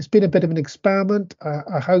 It's been a bit of an experiment.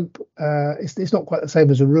 I hope it's not quite the same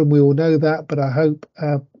as a room, we all know that, but I hope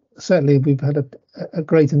certainly we've had a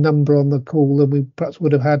greater number on the call than we perhaps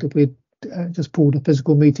would have had if we'd just pulled a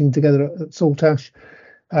physical meeting together at Saltash.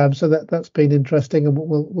 So that's been interesting, and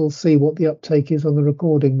we'll see what the uptake is on the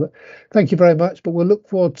recording. But thank you very much. But we'll look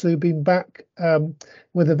forward to being back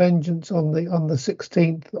with a vengeance on the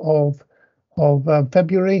 16th of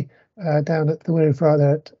February. Down at the Weary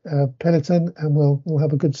Friday at Pennerton, and we'll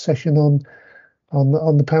have a good session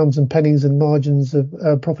on the pounds and pennies and margins of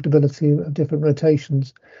profitability of different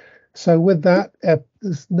rotations. So with that,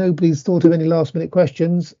 as nobody's thought of any last minute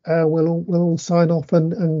questions, we'll all sign off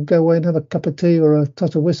and go away and have a cup of tea or a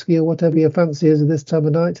tot of whiskey or whatever your fancy is at this time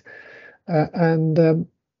of night. And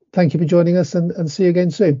thank you for joining us, and see you again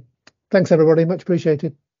soon. Thanks everybody, much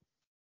appreciated.